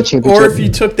F2 if you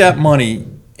took that money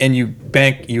and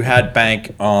you had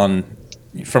bank on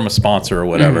from a sponsor or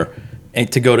whatever,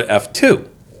 and to go to F2.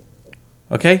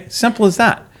 Okay? Simple as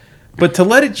that. But to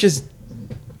let it just,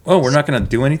 we're not going to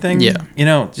do anything? Yeah.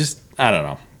 Just, I don't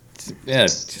know. Yeah,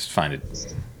 just find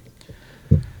it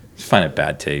just find it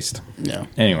bad taste. Yeah.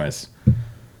 Anyways.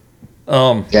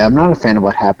 Yeah, I'm not a fan of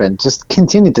what happened. Just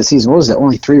continued the season. What was it?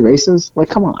 Only 3 races? Like,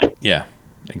 come on. Yeah,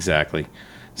 exactly.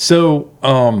 So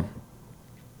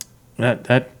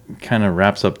that kind of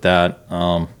wraps up that.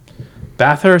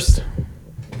 Bathurst.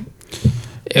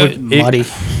 Muddy.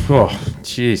 Oh,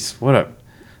 jeez, what a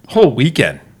whole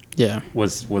weekend. Yeah,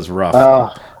 was rough.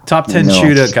 Top 10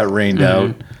 shootout got rained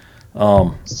out.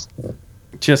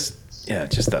 Just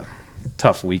a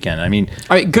tough weekend. I mean,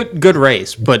 good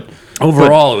race, but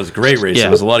overall it was a great race. There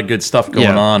was a lot of good stuff going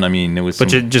on. I mean, it was,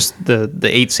 just the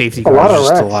 8 safety cars,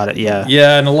 just a lot of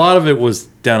and a lot of it was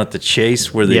down at the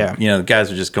chase where the guys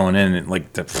were just going in and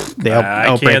like they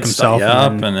outbreak themselves,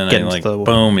 and then they like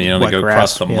boom, they go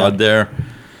across the mud there.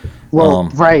 Well,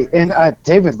 right, and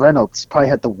David Reynolds probably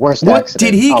had the worst accident.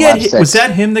 Did he get hit? Was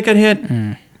that him that got hit?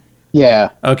 Yeah.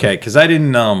 Okay, because I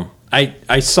didn't.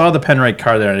 I saw the Penrite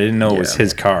car there, and I didn't know it was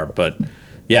his car. But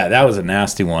yeah, that was a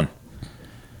nasty one.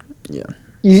 Yeah.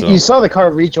 You saw the car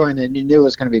rejoin, and you knew it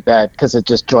was going to be bad because it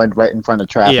just joined right in front of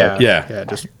traffic. Yeah.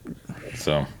 Just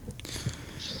so.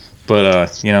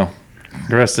 But the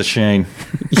rest of Shane.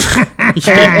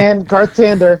 and Garth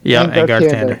Tander. Yeah, and Garth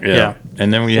Tander. Yeah.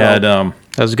 And then we had.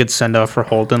 That was a good send off for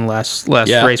Holden last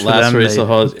race for them. Last race of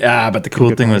Holden. but the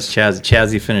cool thing was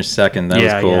Chazzy finished second. That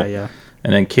was cool. Yeah.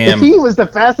 And then Cam. He was the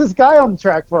fastest guy on the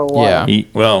track for a while.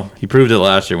 Yeah. He proved it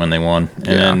last year when they won.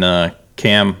 And then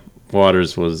Cam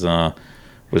Waters was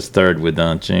third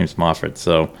with James Moffat.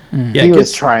 So he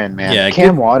was trying, man. Yeah,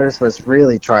 Cam Waters was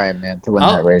really trying, man, to win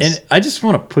that race. And I just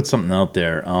want to put something out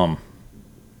there.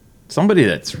 Somebody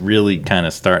that's really kind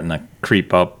of starting to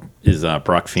creep up is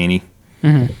Brock Feeney.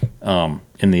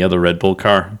 In the other Red Bull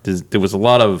car, there was a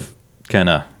lot of kind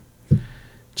of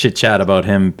chit chat about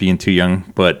him being too young,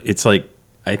 but it's like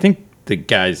I think the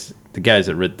guys at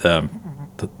the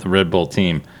Red Bull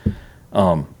team,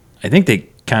 I think they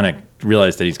kind of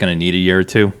realized that he's going to need a year or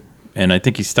two, and I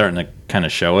think he's starting to kind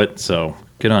of show it. So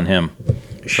good on him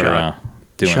for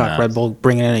doing that. Red Bull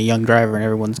bringing in a young driver and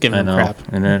everyone's giving him crap.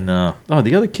 And then the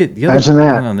other kid, imagine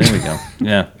that. Oh, there we go.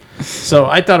 Yeah. So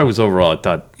I thought it was overall. I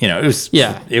thought it was.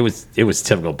 Yeah. It was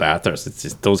typical Bathurst. It's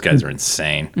just those guys are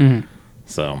insane. Mm-hmm.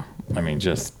 So I mean,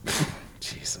 just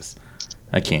Jesus,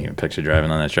 I can't even picture driving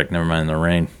on that track. Never mind in the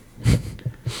rain.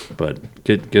 But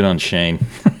good on Shane.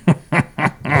 He'll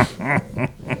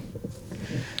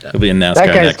be in NASCAR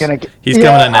that guy's next. He's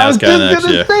coming to NASCAR next year. I was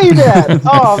just gonna say that.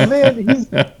 Oh man,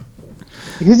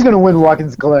 he's gonna win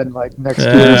Watkins Glen like next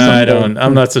year. Or something.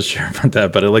 I'm not so sure about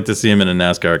that, but I'd like to see him in a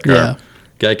NASCAR car. Yeah.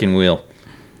 Guy can wheel.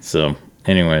 So,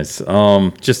 anyways,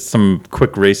 just some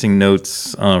quick racing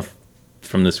notes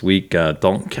from this week.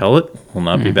 Dalton Kellett will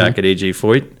not be back at AJ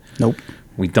Foyt. Nope.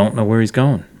 We don't know where he's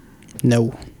going.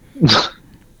 No.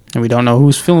 And we don't know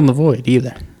who's filling the void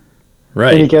either.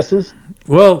 Right. Any guesses?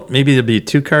 Well, maybe there'll be a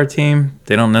 2-car team.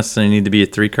 They don't necessarily need to be a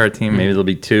 3-car team. Maybe there'll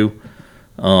be 2.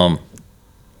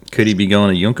 Could he be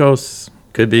going to Juncos?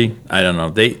 Could be. I don't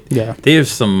know. They have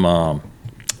some.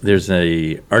 There's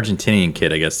a Argentinian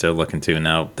kid, I guess they're looking to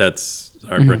now. That's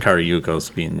Ricardo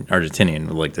Juncos being Argentinian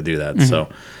would like to do that. So,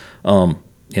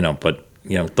 but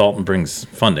Dalton brings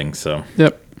funding. So,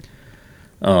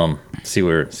 see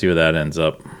where that ends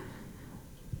up.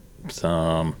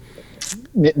 So,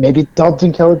 maybe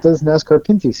Dalton Kellett does NASCAR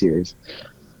Pinty Series.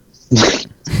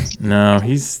 No,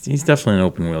 he's definitely an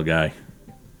open wheel guy.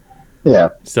 Yeah,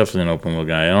 he's definitely an open wheel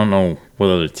guy. I don't know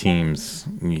what other teams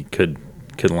he could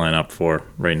line up for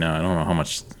right now. I don't know how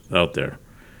much out there.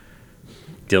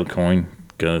 Dale Coyne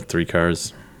got 3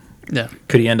 cars. Yeah.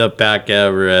 Could he end up back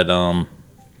ever at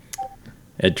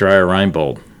Dreyer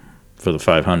Reinbold for the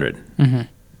 500? Mm-hmm.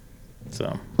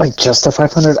 So like just a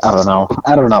 500? I don't know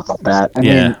about that. I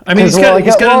mean, he's got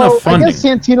enough funding. I guess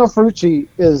Santino Ferrucci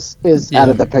is out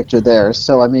of the picture there.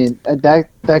 So I mean,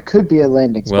 that could be a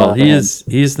landing spot. Well,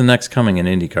 he's the next coming in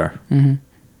IndyCar. Mm-hmm.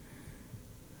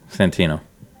 Santino.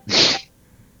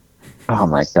 Oh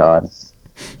my God.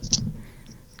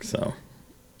 So,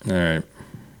 all right.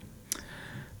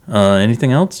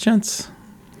 Anything else, gents?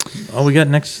 All we got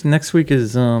next week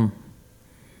is NASCAR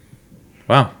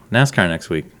next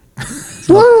week.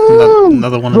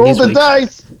 Another one of Roll these the weeks.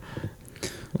 dice.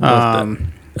 You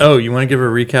want to give a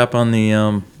recap on the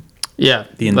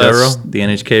Enduro, the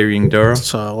NHKA Enduro?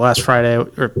 So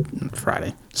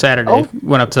Saturday,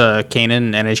 went up to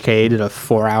Canaan. NHKA did a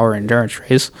 4-hour endurance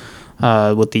race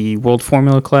with the World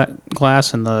Formula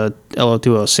class and the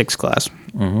LO206 class.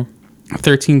 Mm-hmm.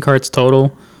 13 carts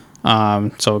total.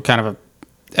 So kind of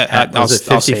was it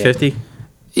 50-50?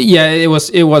 Yeah, it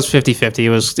was 50-50. It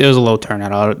was a low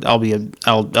turnout. I'll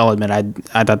admit I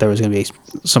thought there was going to be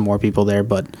some more people there,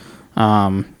 but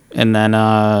And then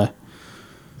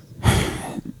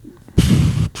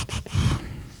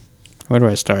where do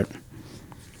I start?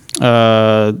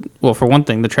 Well, for one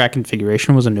thing, the track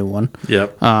configuration was a new one.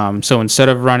 Yep. So instead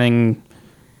of running,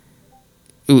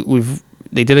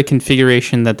 they did a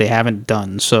configuration that they haven't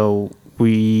done. So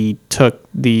we took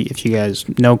if you guys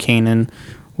know Canaan,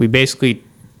 we basically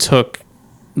took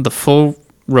the full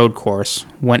road course,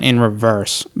 went in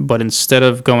reverse, but instead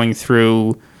of going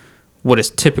through what is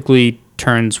typically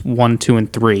turns 1, 2,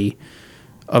 and 3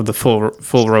 of the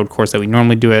full road course that we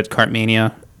normally do at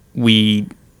Kartmania,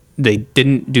 they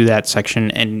didn't do that section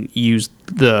and used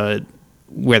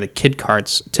where the kid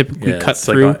carts typically cut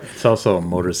through. It's also a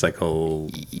motorcycle.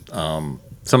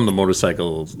 Some of the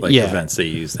motorcycle events they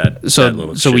use that.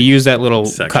 So we used that little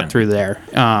section. Cut through there,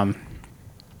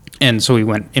 and so we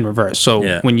went in reverse.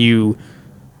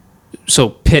 So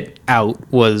pit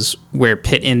out was where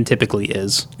pit in typically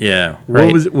is. Yeah.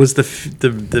 Right? What was the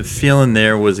feeling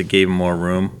there? Was it gave more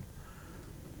room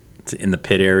in the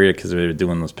pit area because we were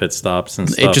doing those pit stops and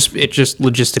stuff? It just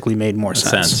logistically made more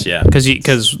sense. Yeah.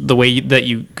 Because the way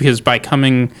because by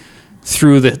coming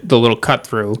through the little cut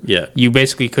through, you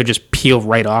basically could just peel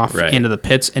right off into the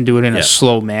pits and do it in a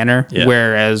slow manner. Yeah.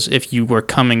 Whereas if you were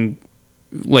coming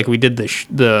like we did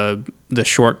the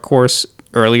short course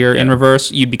earlier in reverse,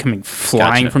 you'd be coming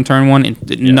flying from turn 1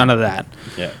 and none of that.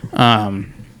 Yeah. Well,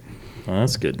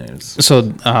 that's good news.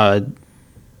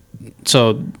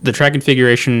 So the track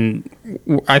configuration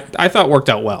I thought worked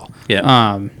out well.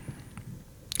 Yeah.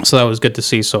 So that was good to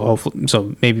see. So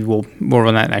hopefully, maybe we'll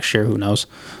run that next year. Who knows?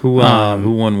 Who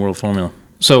won World Formula?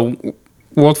 So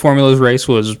World Formula's race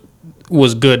was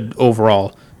good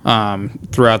overall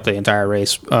throughout the entire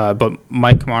race. But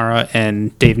Mike Kamara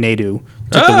and Dave Nadeau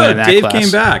took the win in that Dave class.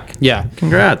 Came back. Yeah,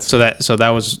 congrats. So that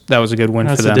was a good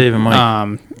win for them. Dave and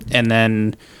Mike. And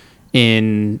then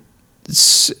in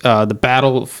the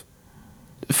battle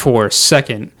for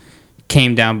second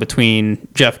came down between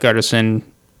Jeff Gutterson.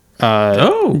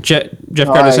 Jeff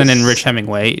Gutterson and Rich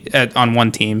Hemingway on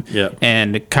one team,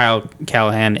 and Kyle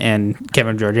Callahan and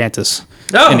Kevin Georgantis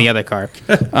in the other car.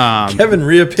 Kevin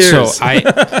reappears. So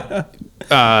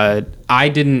I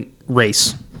didn't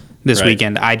race this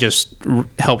weekend. I just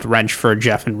helped wrench for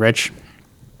Jeff and Rich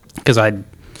because I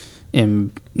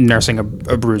am nursing a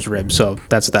bruised rib. So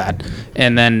that's that.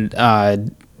 And then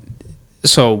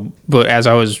but as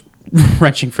I was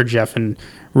wrenching for Jeff and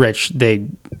Rich, they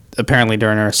apparently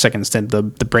during our second stint the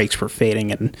brakes were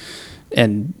fading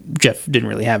and Jeff didn't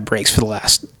really have brakes for the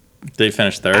last they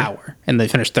finished third hour and they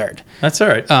finished third. That's all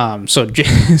right. So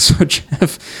Jeff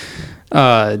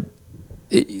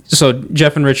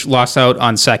and Rich lost out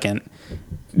on second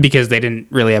because they didn't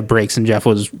really have brakes and Jeff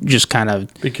was just kind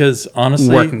of because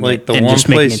honestly like the one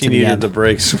place you needed the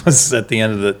brakes was at the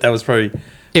end of that was probably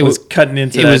it was cutting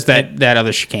into was that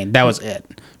other chicane. That was it.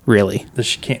 Really, the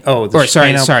chicane.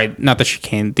 Sorry, not the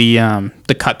chicane.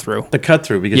 The cut through. The cut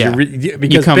through because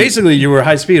basically you were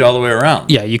high speed all the way around.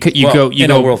 Yeah, you go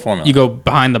World Formula. You go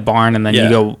behind the barn and then you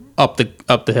go up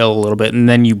the hill a little bit and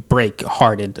then you brake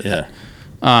hard into that.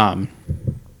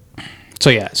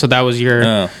 So that was your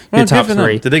top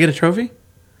three. Did they get a trophy?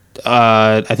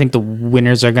 I think the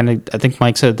winners are gonna. I think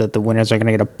Mike said that the winners are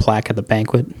gonna get a plaque at the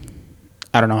banquet.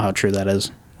 I don't know how true that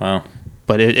is. Wow.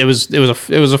 But it was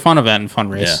a fun event and fun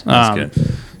race. Yeah, that's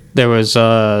good. There was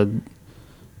a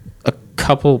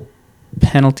couple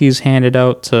penalties handed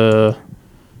out for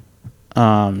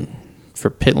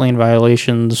pit lane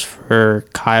violations for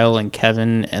Kyle and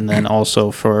Kevin, and then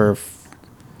also for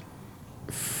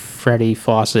Freddie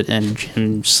Fawcett and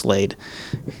Jim Slade,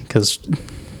 because.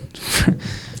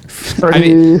 I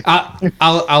mean,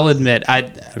 I'll admit,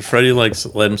 Did Freddie lit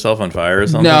himself on fire or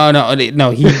something?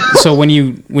 No. So when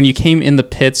you came in the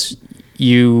pits,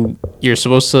 you're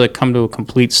supposed to come to a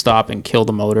complete stop and kill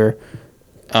the motor.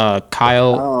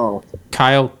 Kyle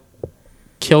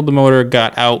killed the motor,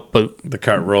 got out, but the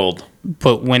cart rolled.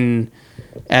 But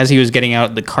as he was getting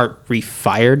out, the cart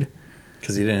refired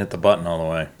because he didn't hit the button all the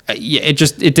way. It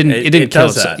didn't kill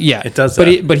us. Yeah, it does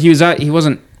that. But he was out. He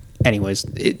wasn't. Anyways,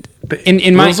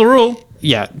 in my the rule.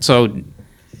 Yeah, so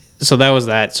that was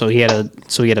that. So he had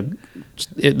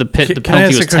the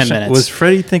penalty was 10 minutes. Was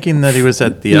Freddie thinking that he was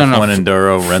at the F1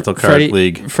 Enduro rental car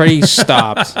league? Freddie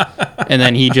stopped, and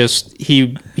then he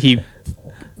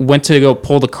went to go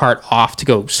pull the cart off to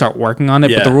go start working on it.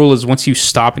 Yeah. But the rule is once you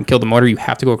stop and kill the motor, you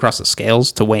have to go across the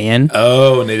scales to weigh in.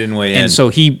 Oh, and they didn't weigh in. And so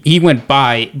he went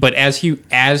by, but as he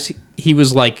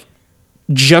was like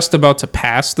just about to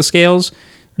pass the scales,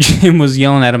 Jim was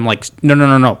yelling at him like,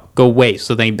 no, go away.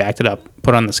 So then he backed it up,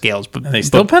 put on the scales. But and they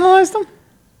still penalized him?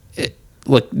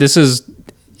 Look, this is,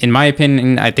 in my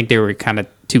opinion, I think they were kind of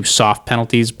two soft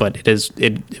penalties, but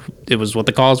it was what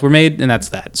the calls were made, and that's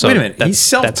that. So wait a minute, he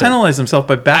self-penalized himself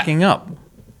by backing up.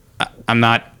 I'm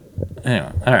not.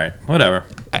 Anyway, all right, whatever.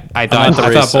 I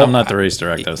thought I'm not the race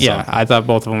director. So. Yeah, I thought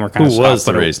both of them were kind of. Who was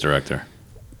the race director?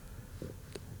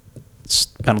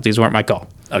 Penalties weren't my call.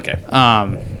 Okay.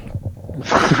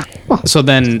 So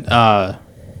then,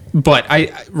 but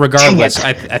regardless,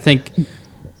 I think,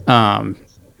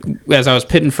 as I was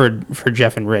pitting for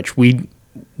Jeff and Rich, we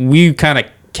kind of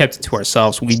kept it to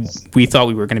ourselves. We thought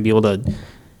we were going to be able to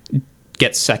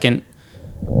get second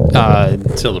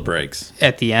until the brakes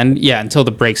at the end. Yeah, until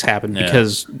the brakes happened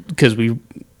because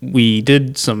we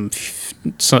did some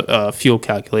fuel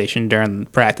calculation during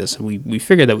practice, and we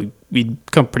figured that we'd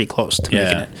come pretty close to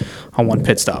making it on one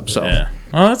pit stop. So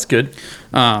oh, that's good.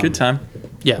 Good time.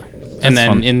 Yeah, and then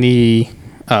fun. In the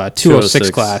 206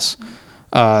 class,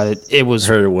 it was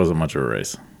heard it wasn't much of a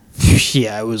race.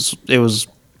 Yeah, it was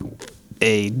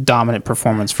a dominant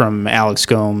performance from Alex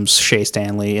Gomes, Shea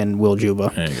Stanley, and Will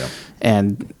Juba. There you go.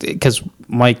 And because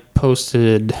Mike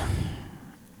posted,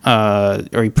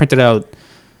 or he printed out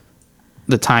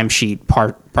the timesheet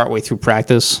partway through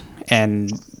practice,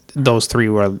 and those three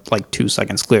were like 2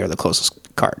 seconds clear of the closest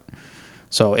kart.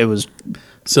 So it was.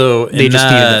 So they just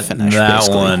needed to finish. That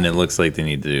basically. One, it looks like they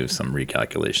need to do some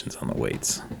recalculations on the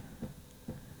weights.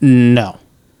 No.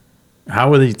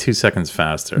 How were they 2 seconds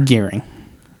faster? Gearing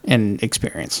and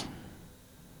experience.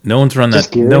 No one's run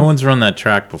that. No one's run that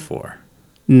track before.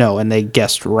 No, and they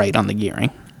guessed right on the gearing.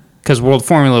 Because World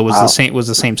Formula was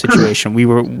the same situation.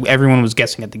 Everyone was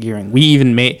guessing at the gearing. We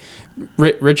even made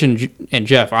Rich and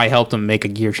Jeff. I helped them make a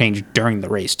gear change during the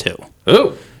race too.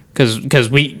 Oh, because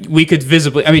we could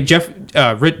visibly. I mean,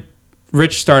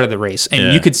 Rich started the race,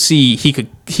 and you could see he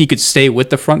could stay with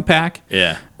the front pack.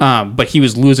 Yeah. But he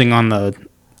was losing on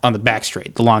the back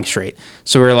straight, the long straight.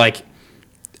 So we were like,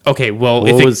 okay, well,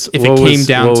 if it came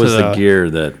down to the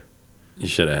gear that you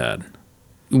should have had,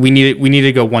 we needed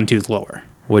to go one tooth lower.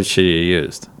 What should you have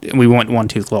used? We went one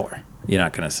tooth lower. You're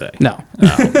not going to say. No.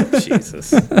 Oh, Jesus.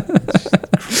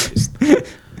 Christ.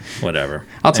 Whatever.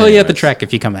 I'll tell you at the track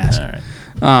if you come ask. All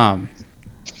right.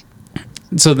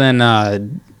 So then,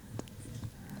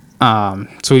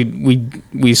 so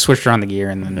we switched around the gear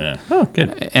and then. Yeah. Oh,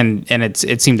 good. And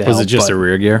it seemed to help. Was it just a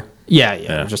rear gear?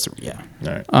 Yeah. Just yeah.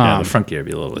 All right. Yeah, the front gear would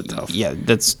be a little bit tough. Yeah,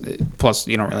 plus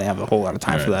you don't really have a whole lot of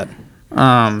time for that.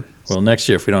 Well, next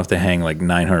year, if we don't have to hang like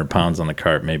 900 pounds on the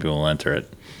cart, maybe we'll enter it.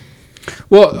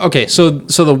 Well, okay, so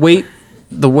the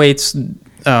weights,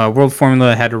 World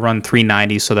Formula had to run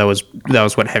 390, so that was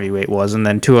what heavyweight was, and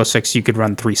then 206 you could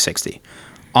run 360.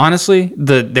 Honestly,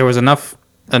 there was enough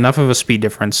of a speed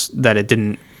difference that it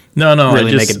didn't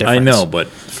really make a difference. I know, but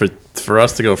for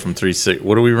us to go from 360,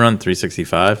 what do we run?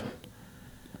 365.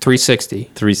 360.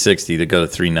 360 to go to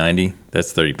 390.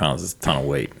 That's 30 pounds. That's a ton of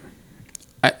weight.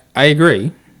 I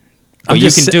agree. But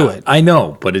you can do it. I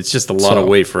know, but it's just a lot of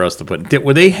weight for us to put.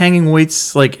 Were they hanging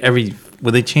weights like were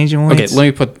they changing weights?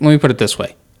 Okay, let me put it this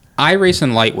way. I race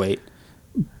in lightweight,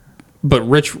 but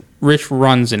Rich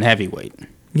runs in heavyweight.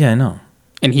 Yeah, I know.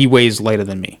 And he weighs lighter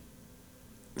than me.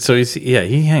 So you see,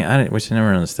 which I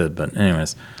never understood, but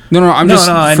anyways. No, I'm just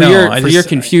for your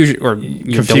confusion or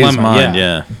your dilemma. Mind,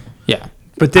 yeah.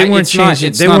 But they weren't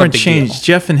changing. They weren't changing.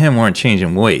 Jeff and him weren't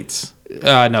changing weights.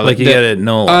 No, like you got it.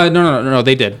 No,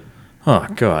 they did. Oh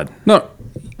God. No,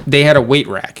 they had a weight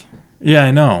rack. Yeah, I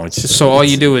know. It's just all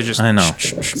you do is just. I know.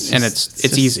 And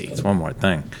it's easy. It's one more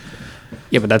thing.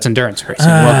 Yeah, but that's endurance racing.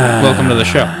 Welcome to the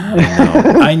show.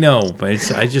 I know,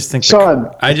 but I just think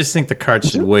the cart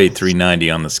should weigh 390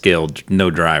 on the scale.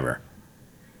 No driver.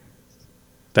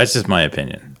 That's just my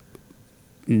opinion.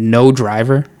 No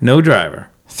driver.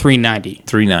 390.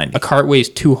 390. A cart weighs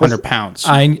 200 pounds.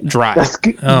 Dry. That's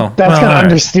gonna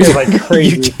understeer like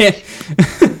crazy. You can't.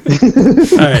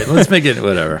 All right, let's make it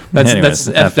whatever.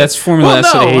 That's Formula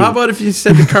S. Well, no. How about if you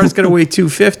said the cart's got to weigh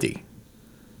 250?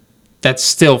 That's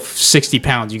still 60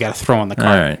 pounds you got to throw on the cart.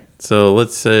 All right. So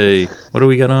let's say, what do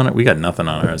we got on it? We got nothing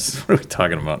on ours. What are we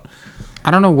talking about?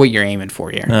 I don't know what you're aiming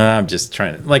for here. I'm just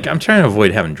trying to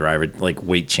avoid having driver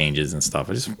weight changes and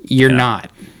stuff. You're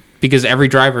not. Because every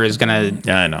driver is gonna.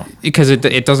 Yeah, I know. Because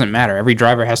it doesn't matter. Every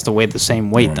driver has to weigh the same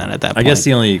weight then at that point. I guess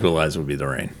the only equalizer would be the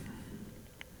rain.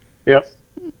 Yep.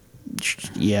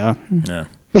 Yeah. Yeah.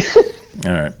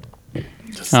 All right.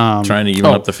 Just trying to even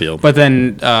up the field. But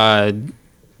then,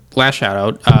 last shout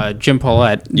out, Jim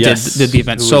Paulette did the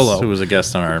event solo. Who was a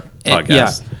guest on our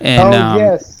podcast.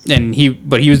 Yes. And he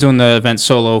was doing the event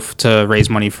solo to raise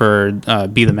money for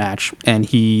Be the Match, and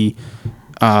he.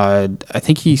 I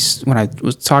think when I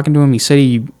was talking to him, he said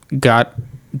he got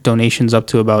donations up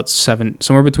to about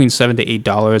somewhere between $7 to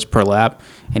 $8 per lap,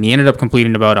 and he ended up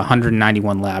completing about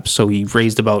 191 laps. So he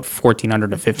raised about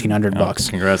 $1,400 to $1,500.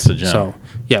 Congrats to John. So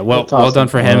yeah, well done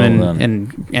for him,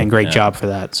 and great job for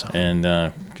that. So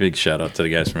and big shout out to the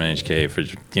guys from NHKA for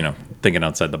thinking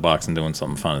outside the box and doing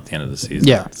something fun at the end of the season.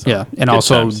 Yeah, so, and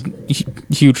also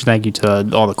huge thank you to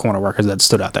all the corner workers that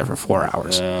stood out there for 4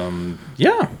 hours.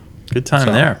 Good time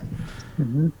there.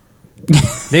 Mm-hmm.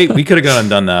 Nate, we could have gone and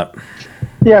done that.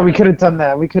 Yeah, we could have done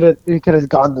that. We could have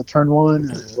gone to turn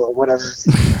one or whatever.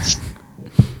 I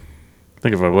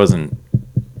think if I wasn't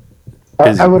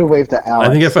busy, I would have waved at Alex.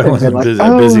 I think if I wasn't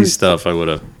busy stuff, I would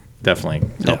have definitely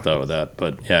helped out with that.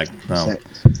 But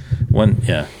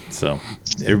so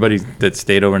everybody that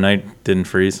stayed overnight didn't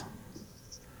freeze?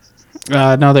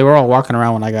 No, they were all walking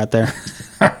around when I got there.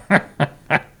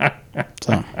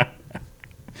 So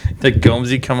did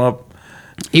Gomesy come up?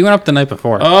 He went up the night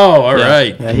before. Oh, all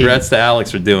right. Yeah, congrats to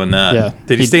Alex for doing that. Yeah.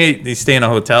 Did he stay? Did he stay in a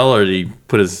hotel, or did he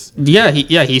put his? Yeah,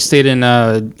 he stayed in.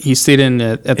 He stayed in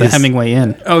at the Hemingway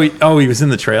Inn. Oh, he was in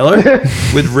the trailer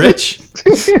with Rich.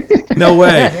 No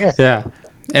way. Yeah,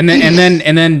 and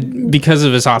then because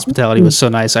of his hospitality was so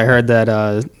nice, I heard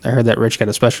that Rich got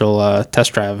a special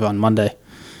test drive on Monday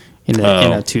in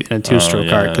a two-stroke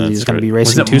car because he's going to be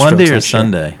racing. Was it Monday or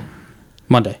Sunday?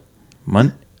 Monday.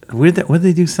 What did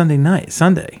they do Sunday night?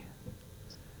 Sunday.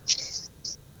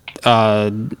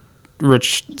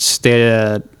 Rich stayed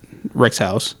at Rick's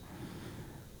house,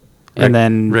 and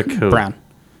then Rick who? Brown.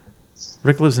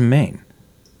 Rick lives in Maine.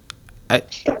 I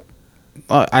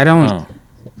don't. Oh,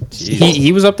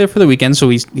 he was up there for the weekend, so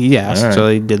he asked, right. So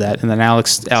he did that, and then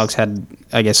Alex had,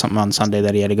 I guess, something on Sunday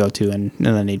that he had to go to, and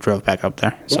then he drove back up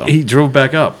there. So he drove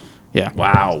back up. Yeah.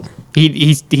 Wow.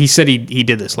 He said he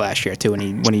did this last year too,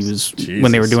 and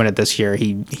when they were doing it this year,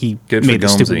 he made the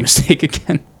stupid mistake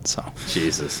again. So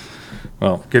Jesus.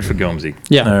 Well, good for Gomesy.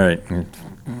 Yeah. All right.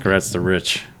 Congrats to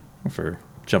Rich for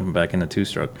jumping back into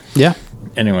two-stroke. Yeah.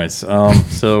 Anyways,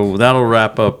 so that'll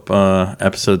wrap up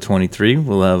episode 23.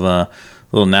 We'll have a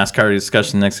little NASCAR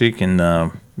discussion next week,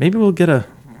 and maybe we'll get a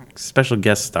special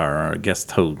guest star or a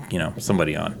guest host,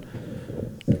 somebody on.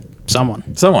 Someone.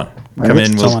 Come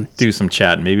in, we'll do some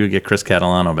chat. Maybe we'll get Chris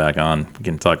Catalano back on. We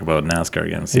can talk about NASCAR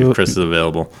again, see if Chris is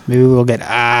available. Maybe we'll get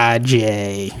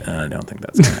RJ. I don't think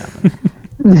that's going to happen.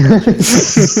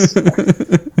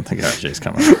 I think RJ's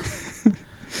coming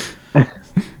up.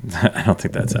 I don't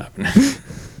think that's happening.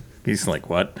 He's like,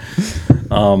 what?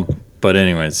 But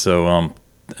anyways, so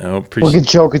we'll get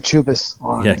Joe Kachubis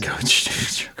on. Yeah, Joe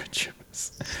Kachubis.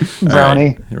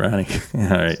 Brownie. All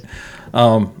right.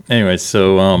 Anyway,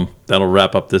 so that'll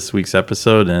wrap up this week's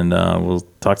episode, and we'll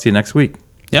talk to you next week.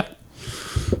 Yep.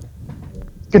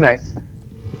 Good night.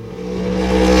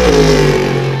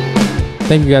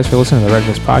 Thank you guys for listening to the Red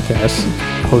Mist Podcast,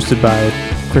 hosted by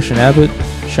Christian Abbott,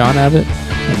 Sean Abbott,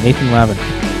 and Nathan Lavender.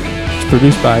 It's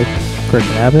produced by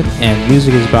Christian Abbott, and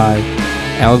music is by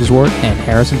Alex Wart and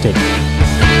Harrison Tate.